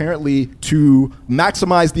 because apparently to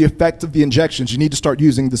maximize the effect of the injections, you need to start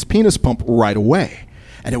using this penis pump right away.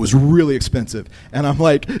 and it was really expensive. And I'm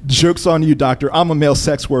like, joke's on you, doctor. I'm a male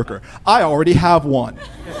sex worker. I already have one.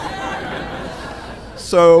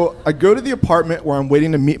 So I go to the apartment where I'm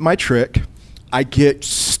waiting to meet my trick. I get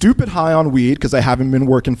stupid high on weed because I haven't been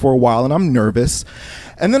working for a while and I'm nervous.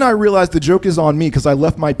 And then I realize the joke is on me because I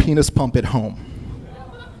left my penis pump at home.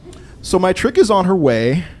 So my trick is on her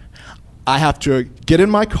way. I have to get in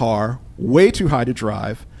my car, way too high to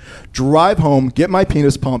drive home, get my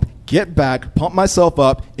penis pump, get back, pump myself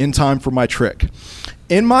up in time for my trick.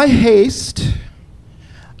 In my haste,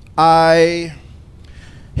 I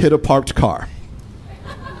hit a parked car.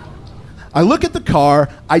 I look at the car.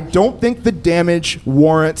 I don't think the damage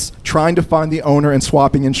warrants trying to find the owner and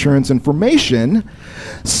swapping insurance information,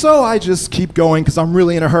 so I just keep going because I'm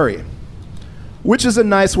really in a hurry, which is a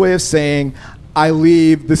nice way of saying I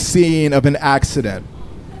leave the scene of an accident.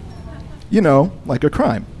 You know, like a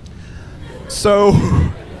crime. So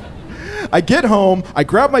I get home, I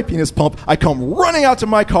grab my penis pump, I come running out to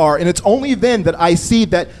my car, and it's only then that I see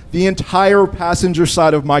that the entire passenger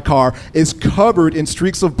side of my car is covered in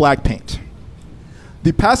streaks of black paint.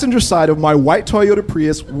 The passenger side of my white Toyota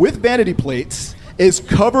Prius with vanity plates is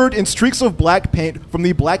covered in streaks of black paint from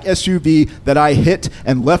the black SUV that I hit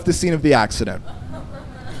and left the scene of the accident.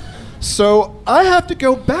 So I have to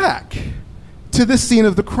go back to the scene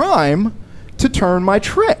of the crime to turn my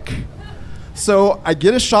trick. So I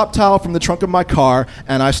get a shop towel from the trunk of my car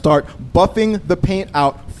and I start buffing the paint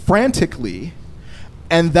out frantically.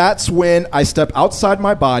 And that's when I step outside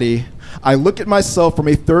my body. I look at myself from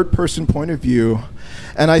a third-person point of view,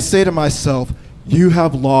 and I say to myself, you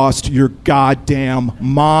have lost your goddamn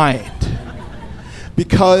mind.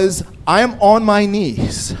 Because I am on my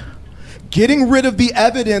knees, getting rid of the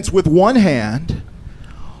evidence with one hand,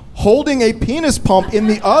 holding a penis pump in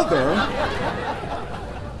the other,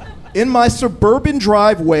 in my suburban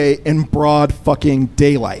driveway in broad fucking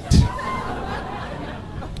daylight.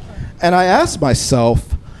 And I asked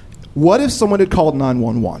myself, what if someone had called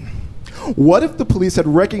 911? What if the police had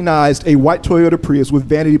recognized a white Toyota Prius with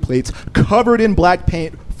vanity plates covered in black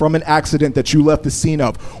paint from an accident that you left the scene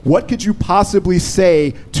of? What could you possibly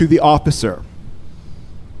say to the officer?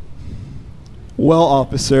 Well,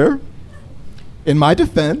 officer, in my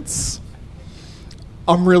defense,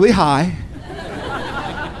 I'm really high.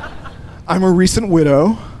 I'm a recent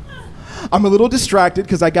widow. I'm a little distracted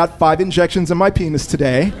because I got 5 injections in my penis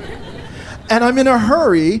today. And I'm in a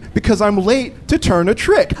hurry because I'm late to turn a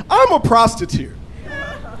trick. I'm a prostitute.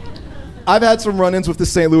 I've had some run-ins with the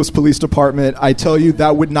St. Louis Police Department. I tell you,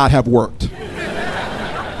 that would not have worked.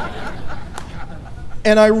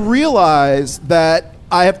 And I realize that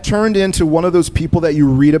I have turned into one of those people that you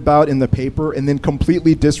read about in the paper and then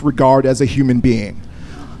completely disregard as a human being.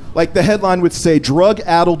 Like the headline would say,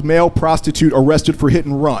 drug-addled male prostitute arrested for hit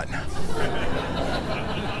and run.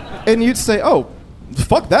 And you'd say, oh,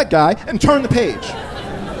 fuck that guy, and turn the page.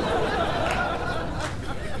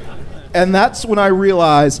 And that's when I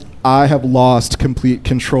realized I have lost complete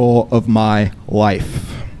control of my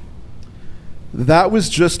life. That was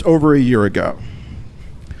just over a year ago.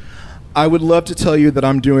 I would love to tell you that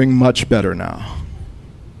I'm doing much better now.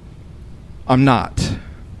 I'm not.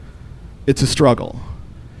 It's a struggle.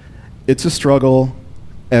 It's a struggle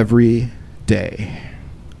every day.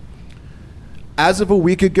 As of a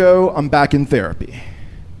week ago, I'm back in therapy.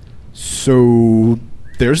 So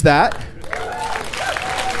there's that.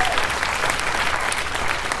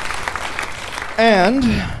 And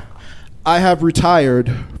I have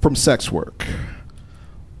retired from sex work.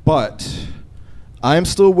 But I am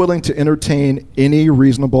still willing to entertain any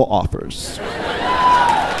reasonable offers.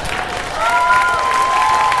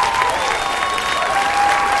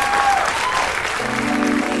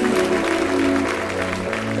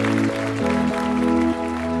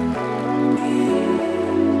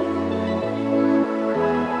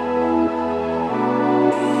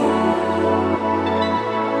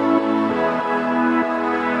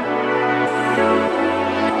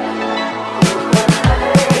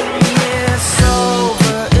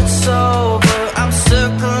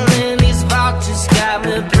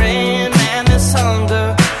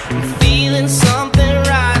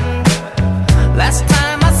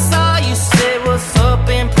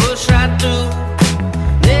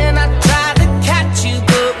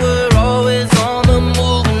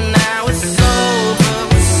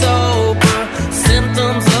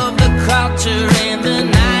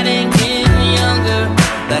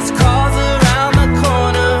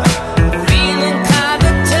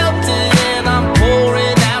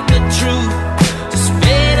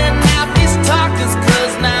 Spend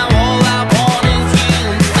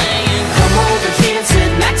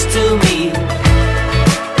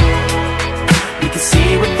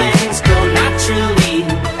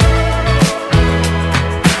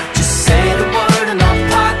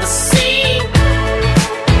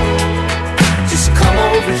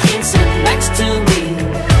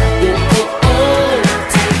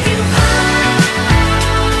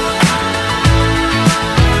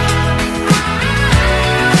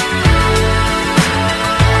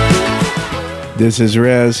This is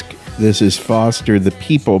Risk. This is Foster the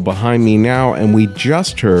People behind me now, and we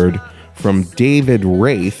just heard from David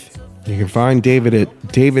Wraith. You can find David at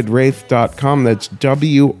davidwraith.com. That's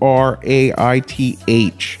WRAITH.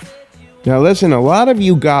 Now listen, a lot of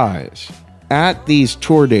you guys at these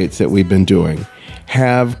tour dates that we've been doing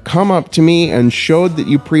have come up to me and showed that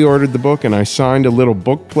you pre-ordered the book, and I signed a little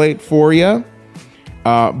book plate for you.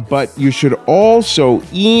 But you should also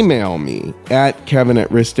email me at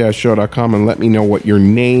kevin@risk-show.com and let me know what your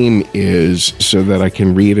name is so that I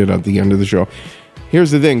can read it at the end of the show. Here's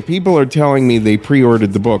the thing. People are telling me they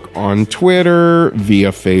pre-ordered the book on Twitter, via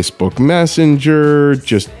Facebook Messenger,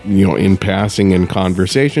 just, in passing in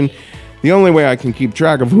conversation. The only way I can keep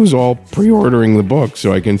track of who's all pre-ordering the book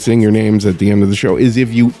so I can sing your names at the end of the show is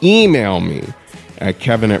if you email me at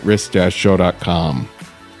kevin@risk-show.com.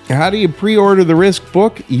 How do you pre-order the Risk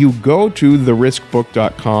book? You go to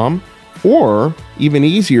theriskbook.com, or even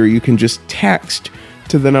easier, you can just text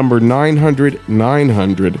to the number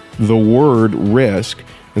 900-900, the word Risk,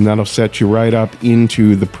 and that'll set you right up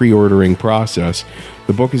into the pre-ordering process.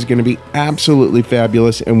 The book is going to be absolutely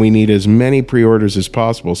fabulous, and we need as many pre-orders as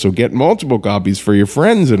possible, so get multiple copies for your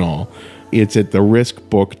friends and all. It's at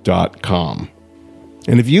theriskbook.com.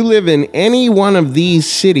 And if you live in any one of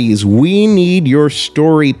these cities, we need your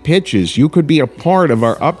story pitches. You could be a part of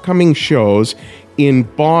our upcoming shows in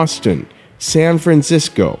Boston, San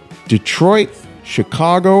Francisco, Detroit,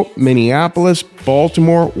 Chicago, Minneapolis,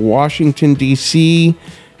 Baltimore, Washington, D.C.,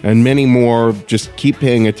 and many more. Just keep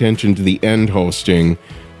paying attention to the end hosting.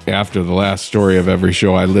 After the last story of every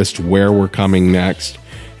show, I list where we're coming next.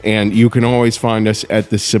 And you can always find us at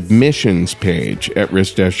the submissions page at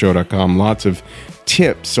risk-show.com. Lots of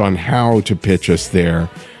tips on how to pitch us there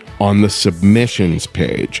on the submissions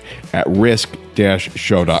page at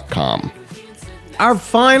risk-show.com. Our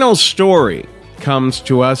final story comes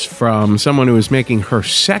to us from someone who is making her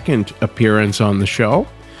second appearance on the show.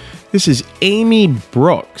 This is Amy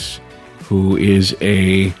Brooks, who is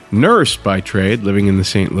a nurse by trade living in the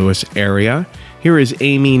St. Louis area. Here is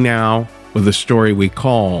Amy now with a story we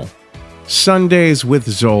call Sundays with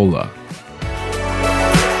Zola.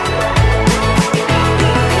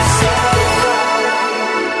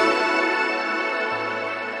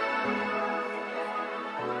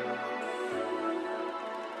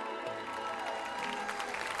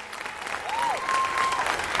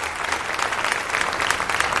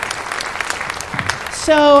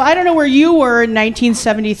 So I don't know where you were in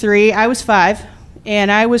 1973. I was 5,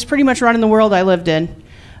 and I was pretty much running the world I lived in.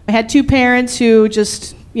 I had 2 parents who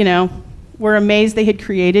just, were amazed they had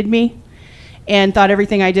created me and thought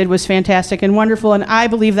everything I did was fantastic and wonderful, and I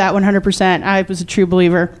believe that 100%. I was a true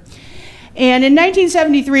believer. And in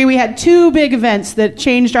 1973, we had 2 big events that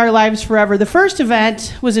changed our lives forever. The first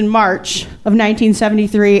event was in March of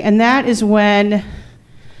 1973, and that is when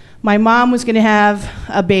my mom was going to have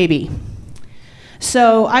a baby.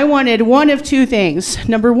 So I wanted one of 2 things.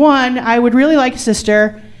 Number 1, I would really like a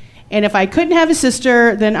sister, and if I couldn't have a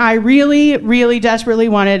sister, then I really, really desperately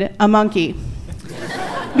wanted a monkey.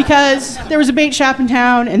 Because there was a bait shop in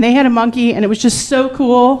town, and they had a monkey, and it was just so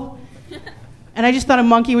cool. And I just thought a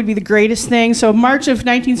monkey would be the greatest thing. So March of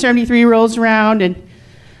 1973 rolls around, and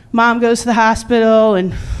Mom goes to the hospital,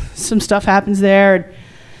 and some stuff happens there. And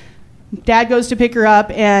Dad goes to pick her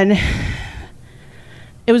up, and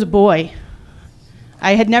it was a boy.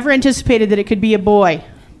 I had never anticipated that it could be a boy,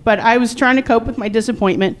 but I was trying to cope with my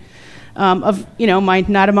disappointment of, my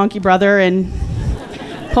not a monkey brother and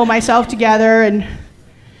pull myself together. And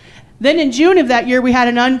then in June of that year, we had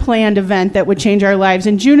an unplanned event that would change our lives.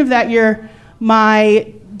 In June of that year,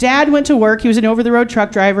 my dad went to work. He was an over-the-road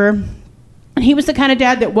truck driver. And he was the kind of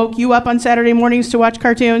dad that woke you up on Saturday mornings to watch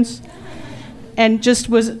cartoons. And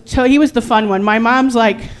so he was the fun one. My mom's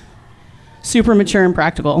super mature and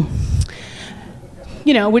practical.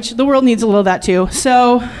 Which the world needs a little of that too.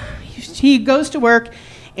 So he goes to work,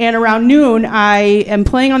 and around noon, I am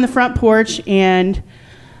playing on the front porch, and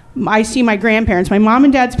I see my grandparents. My mom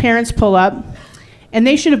and dad's parents pull up, and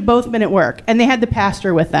they should have both been at work, and they had the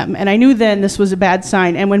pastor with them. And I knew then this was a bad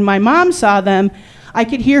sign. And when my mom saw them, I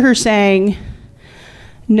could hear her saying,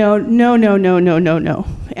 no, no, no, no, no, no, no.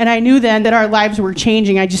 And I knew then that our lives were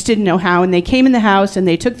changing. I just didn't know how. And they came in the house, and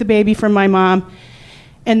they took the baby from my mom,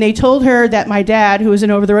 and they told her that my dad, who was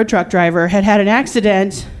an over-the-road truck driver, had had an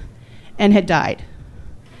accident and had died.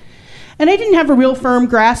 And I didn't have a real firm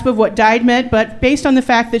grasp of what died meant, but based on the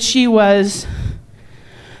fact that she was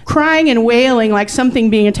crying and wailing like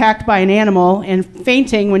something being attacked by an animal and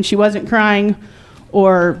fainting when she wasn't crying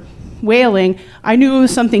or wailing, I knew it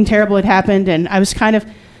was something terrible had happened, and I was kind of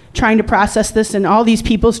trying to process this, and all these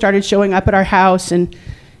people started showing up at our house, and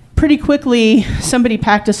pretty quickly, somebody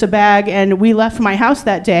packed us a bag, and we left my house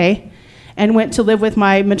that day and went to live with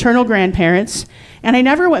my maternal grandparents. And I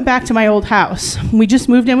never went back to my old house. We just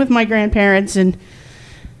moved in with my grandparents and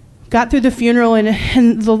got through the funeral,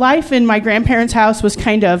 and the life in my grandparents' house was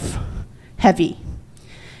kind of heavy.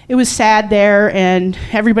 It was sad there, and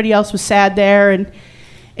everybody else was sad there, and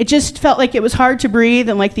it just felt like it was hard to breathe,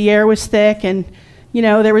 and like the air was thick, and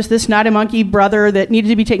there was this not a monkey brother that needed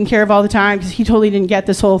to be taken care of all the time because he totally didn't get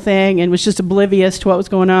this whole thing and was just oblivious to what was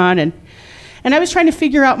going on. And I was trying to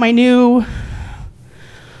figure out my new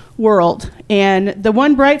world. And the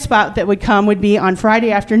one bright spot that would come would be on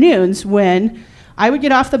Friday afternoons when I would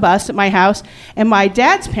get off the bus at my house and my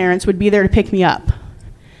dad's parents would be there to pick me up.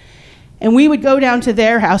 And we would go down to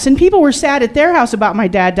their house. And people were sad at their house about my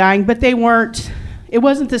dad dying, but it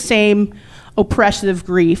wasn't the same oppressive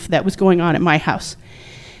grief that was going on at my house.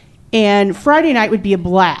 And Friday night would be a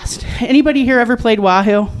blast. Anybody here ever played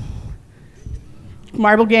Wahoo?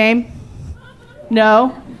 Marble game?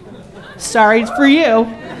 No? Sorry for you.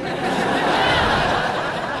 What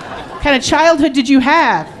kind of childhood did you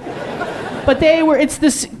have? But it's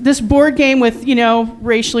this board game with,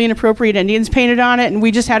 racially inappropriate Indians painted on it, and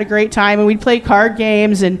we just had a great time, and we'd play card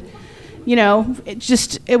games, and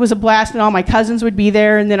it was a blast, and all my cousins would be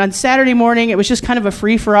there. And then on Saturday morning, it was just kind of a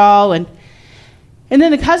free-for-all. And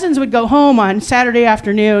then the cousins would go home on Saturday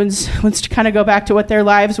afternoons, to kind of go back to what their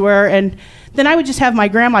lives were. And then I would just have my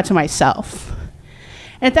grandma to myself.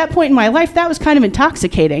 And at that point in my life, that was kind of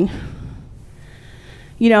intoxicating.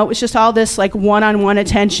 It was just all this like one-on-one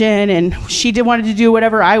attention, and she wanted to do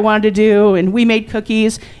whatever I wanted to do, and we made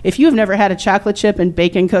cookies. If you've never had a chocolate chip and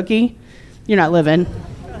bacon cookie, you're not living.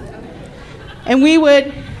 And we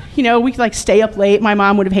would, we could stay up late. My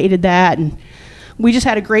mom would have hated that. And we just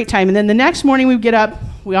had a great time. And then the next morning we would get up.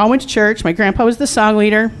 We all went to church. My grandpa was the song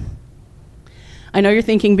leader. I know you're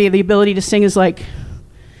thinking the ability to sing is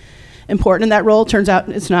important in that role. Turns out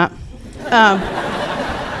it's not.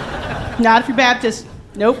 Not if you're Baptist.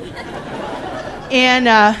 Nope. And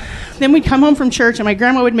then we'd come home from church, and my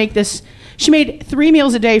grandma would make this. She made 3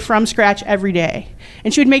 meals a day from scratch every day.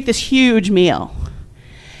 And she would make this huge meal.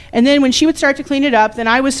 And then when she would start to clean it up, then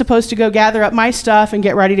I was supposed to go gather up my stuff and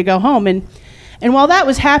get ready to go home. And while that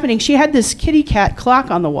was happening, she had this kitty cat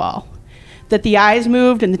clock on the wall that the eyes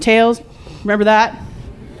moved and the tails, remember that?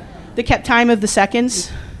 That kept time of the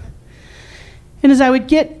seconds. And as I would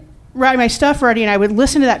get my stuff ready and I would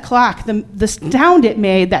listen to that clock, the sound it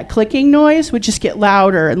made, that clicking noise, would just get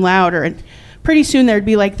louder and louder. And pretty soon there'd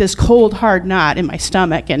be this cold, hard knot in my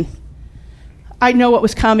stomach. And I'd know what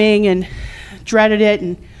was coming and dreaded it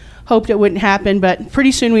and hoped it wouldn't happen, but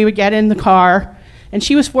pretty soon we would get in the car, and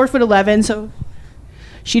she was 4'11", so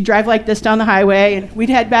she'd drive like this down the highway, and we'd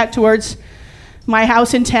head back towards my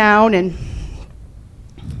house in town, and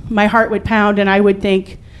my heart would pound, and I would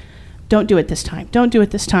think, don't do it this time, don't do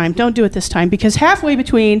it this time, don't do it this time, because halfway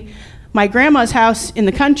between my grandma's house in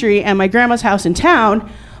the country and my grandma's house in town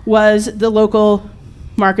was the local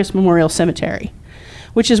Marcus Memorial Cemetery,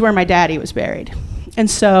 which is where my daddy was buried. And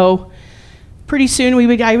so pretty soon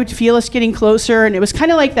I would feel us getting closer, and it was kind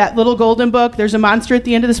of like that little golden book. There's a monster at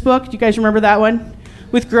the end of this book. Do you guys remember that one?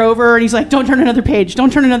 With Grover, and he's like, don't turn another page,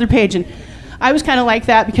 don't turn another page. And I was kind of like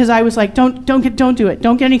that because I was like, don't do it,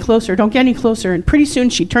 don't get any closer, don't get any closer. And pretty soon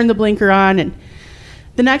she'd turn the blinker on, and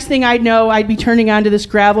the next thing I'd know, I'd be turning onto this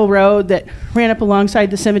gravel road that ran up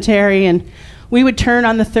alongside the cemetery, and we would turn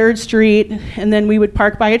on the 3rd Street, and then we would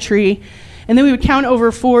park by a tree, and then we would count over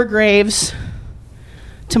 4 graves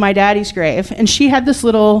to my daddy's grave. And she had this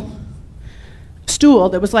little stool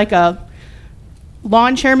that was like a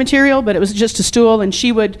lawn chair material, but it was just a stool, and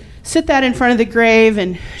she would sit that in front of the grave,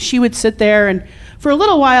 and she would sit there, and for a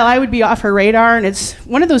little while I would be off her radar. And it's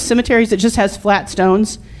one of those cemeteries that just has flat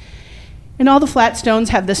stones, and all the flat stones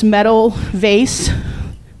have this metal vase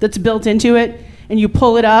that's built into it, and you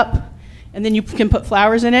pull it up and then you can put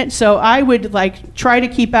flowers in it. So I would try to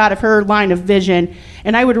keep out of her line of vision,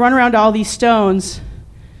 and I would run around all these stones,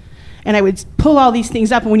 and I would pull all these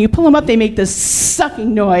things up, and when you pull them up, they make this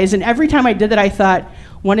sucking noise. And every time I did that, I thought,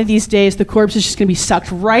 one of these days, the corpse is just going to be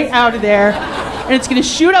sucked right out of there, and it's going to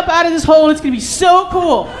shoot up out of this hole, and it's going to be so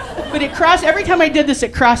cool. But every time I did this,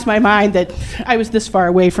 it crossed my mind that I was this far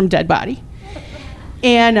away from dead body.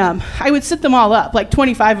 And I would sit them all up,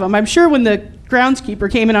 25 of them. I'm sure when the groundskeeper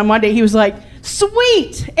came in on Monday, he was like,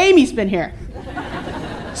 sweet, Amy's been here.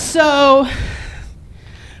 So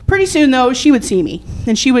pretty soon, though, she would see me,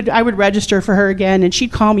 and I would register for her again, and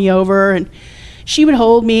she'd call me over, and she would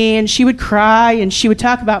hold me, and she would cry, and she would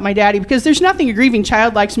talk about my daddy, because there's nothing a grieving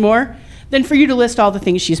child likes more than for you to list all the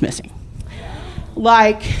things she's missing.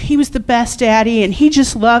 like he was the best daddy and he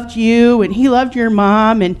just loved you and he loved your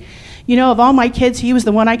mom, and of all my kids, he was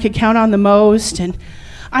the one I could count on the most, and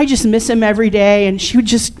I just miss him every day. And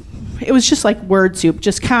it was just like word soup,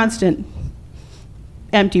 just constant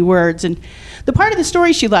empty words. And the part of the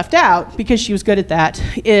story she left out, because she was good at that,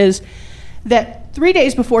 is that 3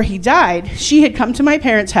 days before he died, she had come to my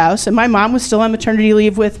parents' house, and my mom was still on maternity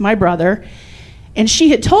leave with my brother, and she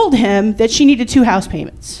had told him that she needed 2 house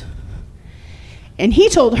payments. And he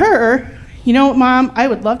told her, you know what, Mom, I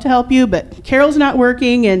would love to help you, but Carol's not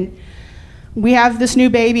working, and we have this new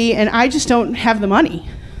baby, and I just don't have the money.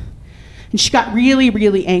 And she got really,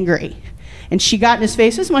 really angry. And she got in his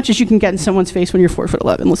face as much as you can get in someone's face when you're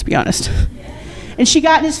 4'11", let's be honest. And she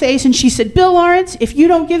got in his face and she said, Bill Lawrence, if you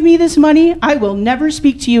don't give me this money, I will never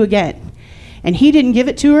speak to you again. And he didn't give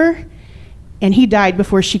it to her, and he died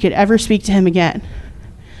before she could ever speak to him again.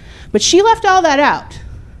 But she left all that out.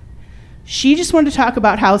 She just wanted to talk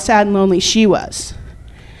about how sad and lonely she was.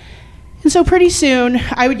 And so pretty soon,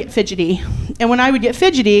 I would get fidgety. And when I would get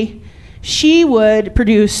fidgety, she would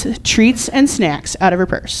produce treats and snacks out of her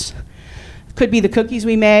purse. It could be the cookies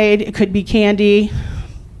we made, it could be candy,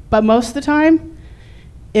 but most of the time,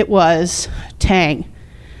 it was Tang.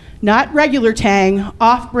 Not regular Tang,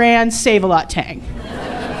 off-brand Save-A-Lot Tang,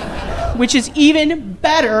 which is even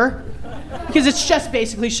better because it's just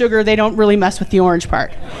basically sugar. They don't really mess with the orange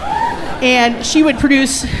part. And she would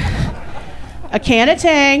produce a can of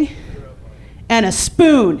Tang and a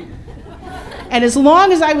spoon. And as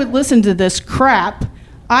long as I would listen to this crap,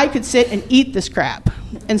 I could sit and eat this crap.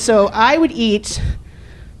 And so I would eat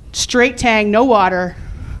straight Tang, no water,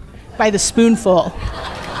 by the spoonful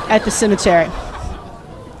at the cemetery.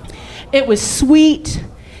 It was sweet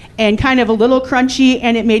and kind of a little crunchy,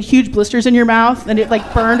 and it made huge blisters in your mouth, and it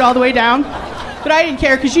like burned all the way down. But I didn't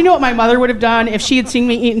care, because you know what my mother would have done if she had seen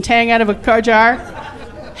me eating Tang out of a car jar?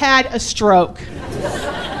 Had a stroke.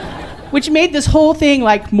 Which made this whole thing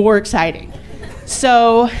like more exciting.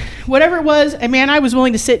 So whatever it was, man, I was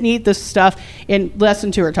willing to sit and eat this stuff and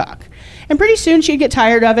listen to her talk. And pretty soon she'd get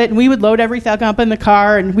tired of it, and we would load everything up in the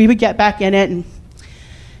car, and we would get back in it, and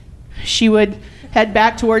she would head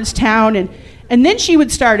back towards town, and then she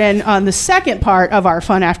would start in on the second part of our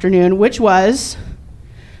fun afternoon, which was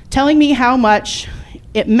telling me how much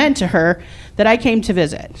it meant to her that I came to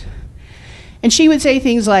visit. And she would say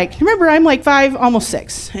things like, remember, I'm like 5, almost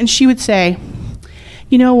 6, and she would say,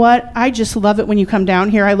 you know what, I just love it when you come down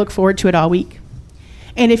here. I look forward to it all week.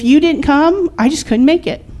 And if you didn't come, I just couldn't make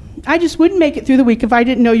it. I just wouldn't make it through the week if I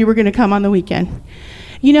didn't know you were going to come on the weekend.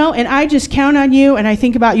 And I just count on you, and I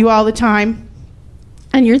think about you all the time,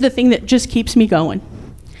 and you're the thing that just keeps me going.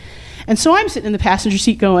 And so I'm sitting in the passenger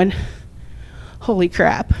seat going, holy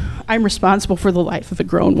crap, I'm responsible for the life of a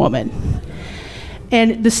grown woman.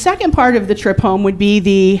 And the second part of the trip home would be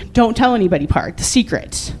the don't tell anybody part, the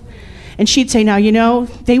secrets. And she'd say, now,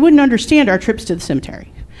 they wouldn't understand our trips to the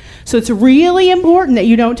cemetery. So it's really important that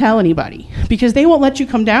you don't tell anybody, because they won't let you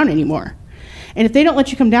come down anymore. And if they don't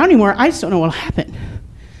let you come down anymore, I just don't know what'll happen.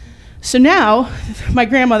 So now, my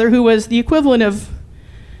grandmother, who was the equivalent of,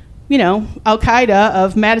 Al-Qaeda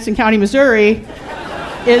of Madison County, Missouri,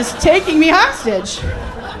 is taking me hostage.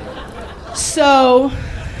 So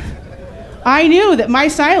I knew that my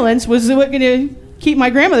silence was going to keep my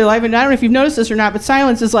grandmother alive, and I don't know if you've noticed this or not, but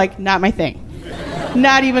silence is like not my thing.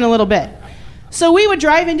 Not even a little bit. So we would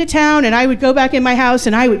drive into town, and I would go back in my house,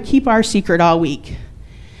 and I would keep our secret all week.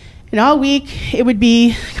 And all week, it would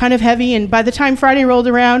be kind of heavy, and by the time Friday rolled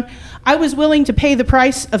around, I was willing to pay the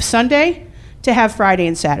price of Sunday to have Friday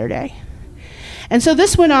and Saturday. And so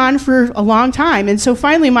this went on for a long time, and so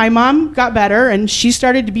finally my mom got better, and she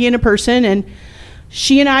started to be in a person, and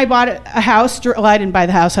she and I bought a house. Well, I didn't buy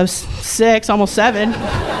the house. I was 6, almost 7.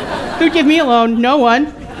 Who'd give me a loan? No one.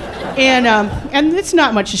 And it's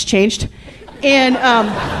not much has changed. And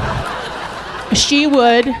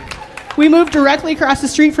we moved directly across the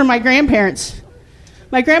street from my grandparents.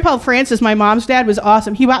 My grandpa Francis, my mom's dad, was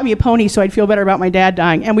awesome. He bought me a pony so I'd feel better about my dad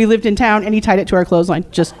dying. And we lived in town, and he tied it to our clothesline.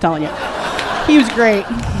 Just telling you. He was great.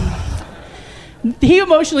 He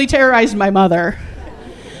emotionally terrorized my mother.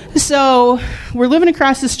 So we're living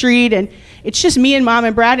across the street, and it's just me and Mom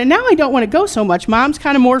and Brad. And now I don't want to go so much. Mom's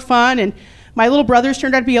kind of more fun, and my little brother's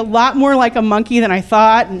turned out to be a lot more like a monkey than I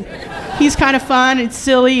thought. And he's kind of fun and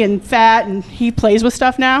silly and fat, and he plays with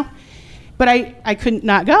stuff now. But I couldn't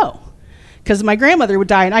not go, because my grandmother would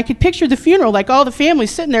die, and I could picture the funeral, like all the family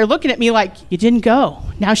sitting there looking at me like, you didn't go.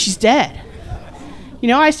 Now she's dead.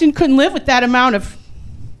 I just couldn't live with that amount of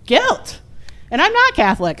guilt. And I'm not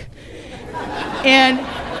Catholic.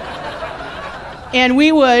 And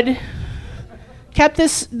we would kept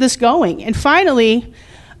this going. And finally,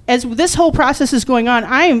 as this whole process is going on,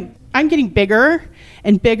 I'm getting bigger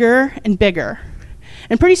and bigger and bigger.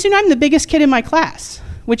 And pretty soon I'm the biggest kid in my class,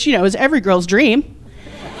 which, is every girl's dream.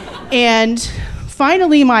 And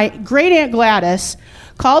finally, my great Aunt Gladys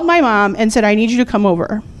called my mom and said, I need you to come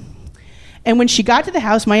over. And when she got to the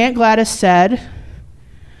house, my Aunt Gladys said,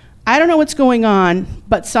 I don't know what's going on,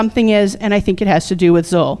 but something is, and I think it has to do with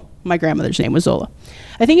Zola. My grandmother's name was Zola.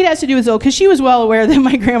 I think it has to do with Zola, because she was well aware that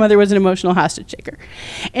my grandmother was an emotional hostage taker.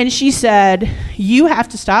 And she said, you have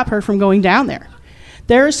to stop her from going down there.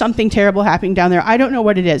 There is something terrible happening down there. I don't know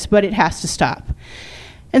what it is, but it has to stop.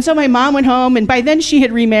 And so my mom went home, and by then she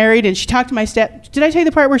had remarried, and she talked to my Did I tell you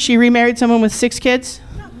the part where she remarried someone with 6 kids?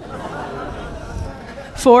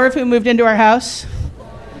 4 of whom moved into our house.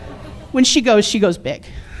 When she goes big.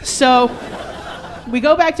 So we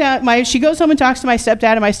go back to she goes home and talks to my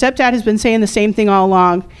stepdad, and my stepdad has been saying the same thing all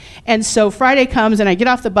along. And so Friday comes, and I get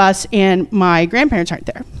off the bus, and my grandparents aren't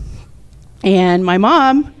there. And my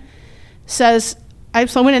mom says, I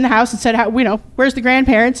went in the house and said, where's the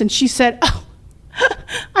grandparents? And she said, oh,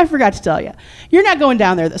 I forgot to tell you, you're not going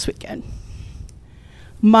down there this weekend.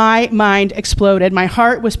 My mind exploded. My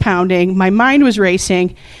heart was pounding. My mind was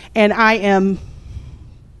racing, and I am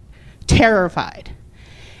terrified.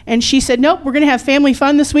 And she said, nope, we're going to have family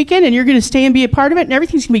fun this weekend, and you're going to stay and be a part of it, and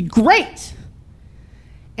everything's going to be great.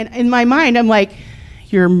 And in my mind, I'm like,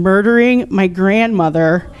 you're murdering my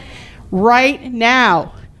grandmother right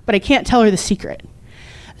now. But I can't tell her the secret.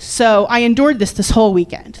 So I endured this whole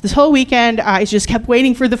weekend. This whole weekend, I just kept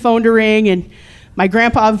waiting for the phone to ring, and my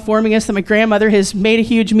grandpa informing us that my grandmother has made a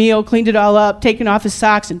huge meal, cleaned it all up, taken off his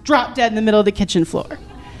socks, and dropped dead in the middle of the kitchen floor.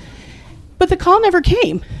 But the call never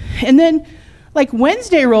came. And then,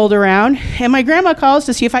 Wednesday rolled around, and my grandma calls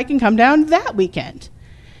to see if I can come down that weekend.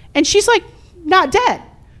 And she's, not dead.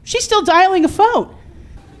 She's still dialing a phone.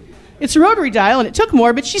 It's a rotary dial, and it took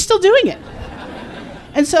more, but she's still doing it.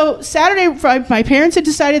 And so Saturday, my parents had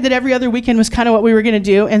decided that every other weekend was kind of what we were going to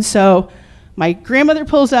do. And so my grandmother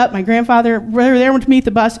pulls up, my grandfather, they're there to meet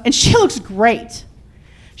the bus, and she looks great.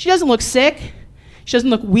 She doesn't look sick. She doesn't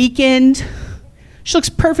look weakened. She looks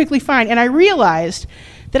perfectly fine. And I realized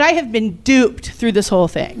that I have been duped through this whole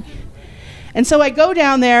thing. And so I go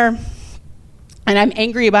down there, and I'm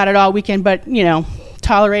angry about it all weekend, but,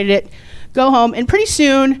 tolerated it, go home. And pretty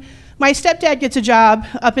soon, my stepdad gets a job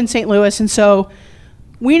up in St. Louis, and so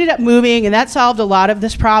we ended up moving, and that solved a lot of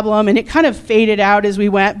this problem, and it kind of faded out as we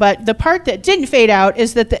went. But the part that didn't fade out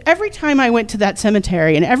is that every time I went to that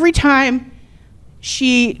cemetery, and every time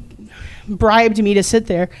she bribed me to sit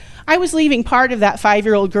there, I was leaving part of that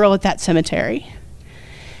 5-year-old girl at that cemetery.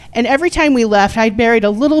 And every time we left, I'd buried a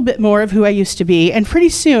little bit more of who I used to be, and pretty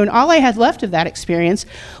soon, all I had left of that experience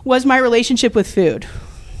was my relationship with food,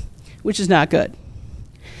 which is not good.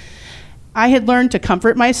 I had learned to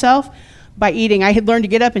comfort myself by eating. I had learned to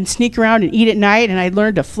get up and sneak around and eat at night, and I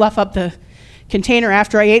learned to fluff up the container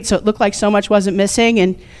after I ate so it looked like so much wasn't missing.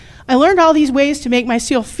 And I learned all these ways to make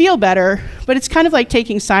myself feel better, but it's kind of like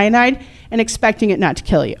taking cyanide and expecting it not to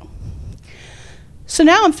kill you. So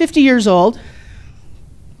now I'm 50 years old,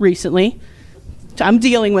 recently. I'm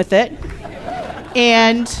dealing with it.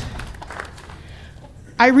 And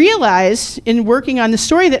I realized in working on the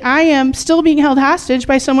story that I am still being held hostage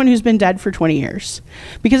by someone who's been dead for 20 years.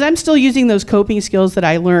 Because I'm still using those coping skills that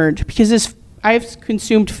I learned. Because as I've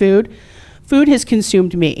consumed food, food has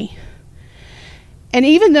consumed me. And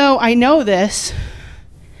even though I know this,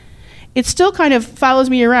 it still kind of follows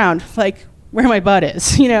me around, like where my butt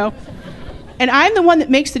is, And I'm the one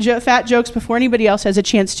that makes the fat jokes before anybody else has a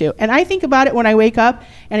chance to. And I think about it when I wake up,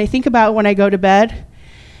 and I think about it when I go to bed.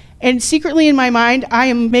 And secretly in my mind, I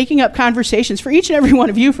am making up conversations for each and every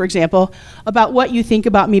one of you, for example, about what you think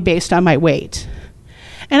about me based on my weight.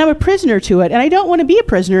 And I'm a prisoner to it, and I don't want to be a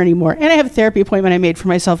prisoner anymore. And I have a therapy appointment I made for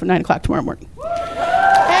myself at 9 o'clock tomorrow morning.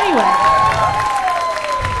 Anyway.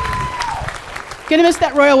 Gonna miss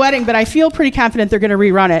that royal wedding, but I feel pretty confident they're gonna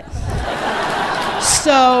rerun it.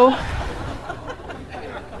 So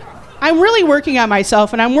I'm really working on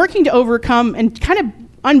myself, and I'm working to overcome and kind of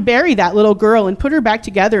unbury that little girl and put her back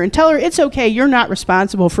together and tell her it's okay, you're not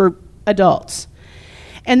responsible for adults.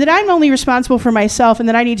 And that I'm only responsible for myself, and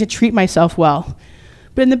that I need to treat myself well.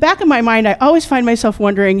 But in the back of my mind, I always find myself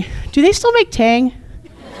wondering, do they still make Tang?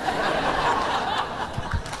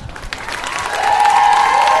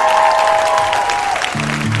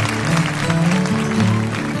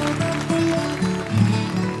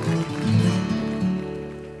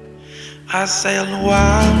 I sailed a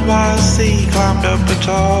wide, wide sea, climbed up a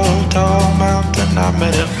tall, tall mountain. I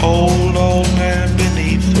met an old man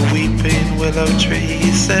beneath the weeping willow tree. He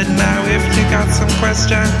said, now if you got some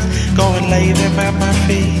questions, go and lay them at my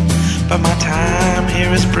feet. But my time here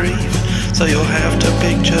is brief, so you'll have to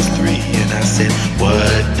pick just 3. And I said,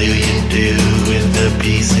 what do you do with the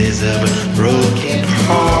pieces of a broken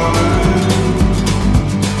heart?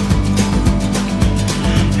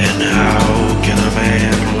 And how can a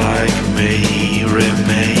man like me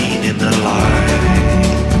remain in the light?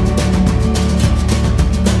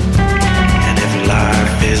 And if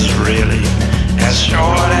life is really as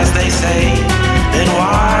short as they say, then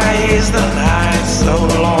why is the night so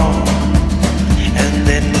long? And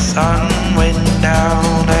then the sun went down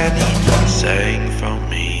and he sang for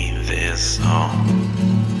me this song.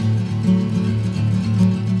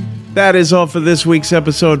 That is all for this week's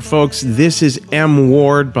episode, folks. This is M.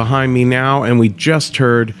 Ward behind me now, and we just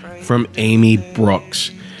heard from Amy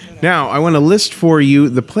Brooks. Now, I want to list for you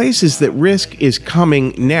the places that Risk is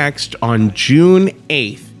coming next on June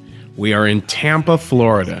 8th. We are in Tampa,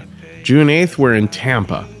 Florida. June 8th, we're in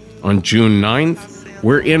Tampa. On June 9th,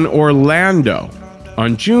 we're in Orlando.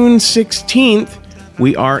 On June 16th,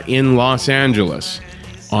 we are in Los Angeles.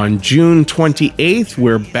 On June 28th,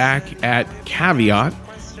 we're back at Caveat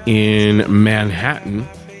in Manhattan.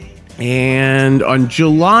 And on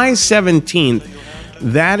July 17th,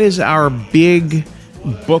 that is our big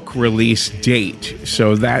book release date.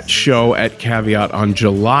 So that show at Caveat on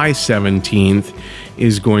July 17th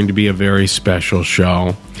is going to be a very special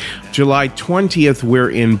show. July 20th, we're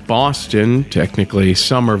in Boston, technically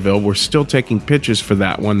Somerville. We're still taking pitches for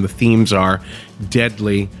that one. The themes are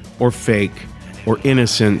deadly or fake or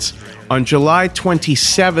innocence. On July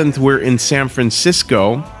 27th, we're in San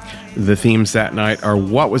Francisco. The themes that night are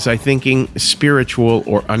What Was I Thinking, Spiritual,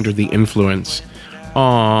 or Under the Influence. On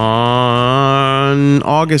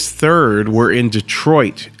August 3rd, we're in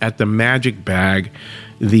Detroit at the Magic Bag.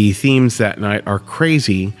 The themes that night are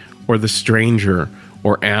Crazy, or The Stranger,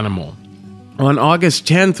 or Animal. On August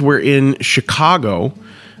 10th, we're in Chicago.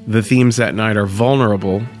 The themes that night are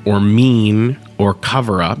Vulnerable, or Mean, or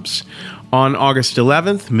Cover-Ups. On August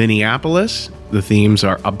 11th, Minneapolis. The themes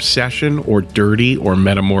are Obsession, or Dirty, or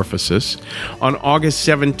Metamorphosis. On August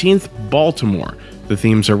 17th, Baltimore. The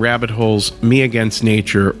themes are Rabbit Holes, Me Against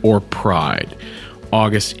Nature, or Pride.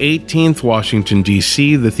 August 18th, Washington,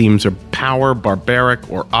 D.C. The themes are Power, Barbaric,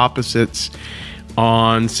 or Opposites.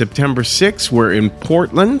 On September 6th, we're in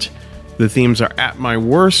Portland. The themes are At My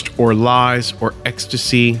Worst, or Lies, or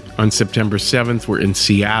Ecstasy. On September 7th, we're in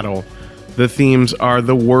Seattle. The themes are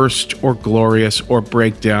The Worst, or Glorious, or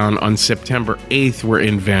Breakdown. On September 8th, we're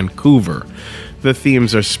in Vancouver. The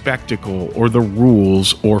themes are Spectacle, or The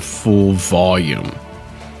Rules, or Full Volume.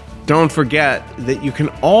 Don't forget that you can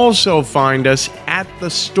also find us at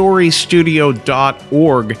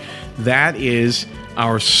thestorystudio.org. That is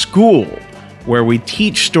our school where we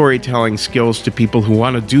teach storytelling skills to people who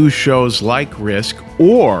want to do shows like Risk,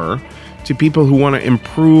 or to people who want to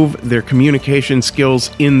improve their communication skills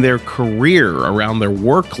in their career around their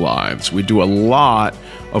work lives. We do a lot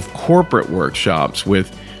of corporate workshops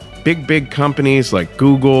with big companies like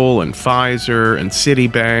Google and Pfizer and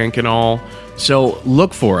Citibank and all. So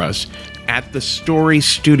look for us at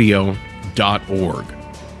thestorystudio.org.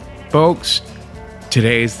 Folks,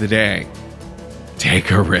 today's the day.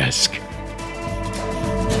 Take a risk.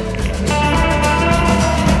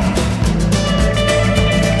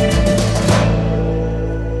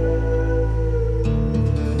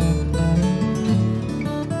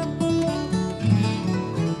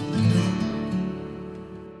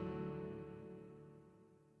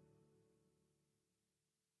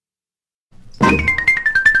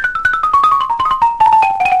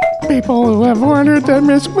 People who have ordered them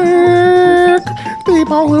respect.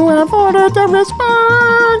 People who have ordered them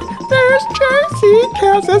respect. There's J.C.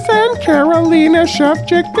 Cassis and Carolina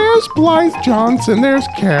Shevchik. There's Blythe Johnson. There's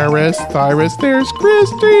Karis Thyris. There's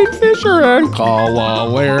Christine Fisher and Kala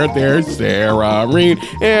Laird. There's Sarah Reed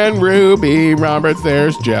and Ruby Roberts.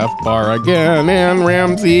 There's Jeff Barr again and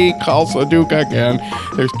Ramsey Kalsaduk again.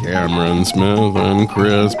 There's Cameron Smith and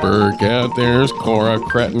Chris Burkett. There's Cora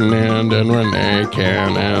Crettenand and Renee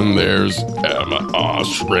Cannon. There's Emma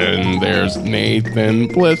Ostrin. There's Nathan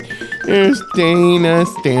Bliss. There's Dana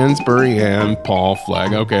Stansbury and Paul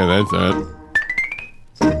Flagg. Okay, that's it.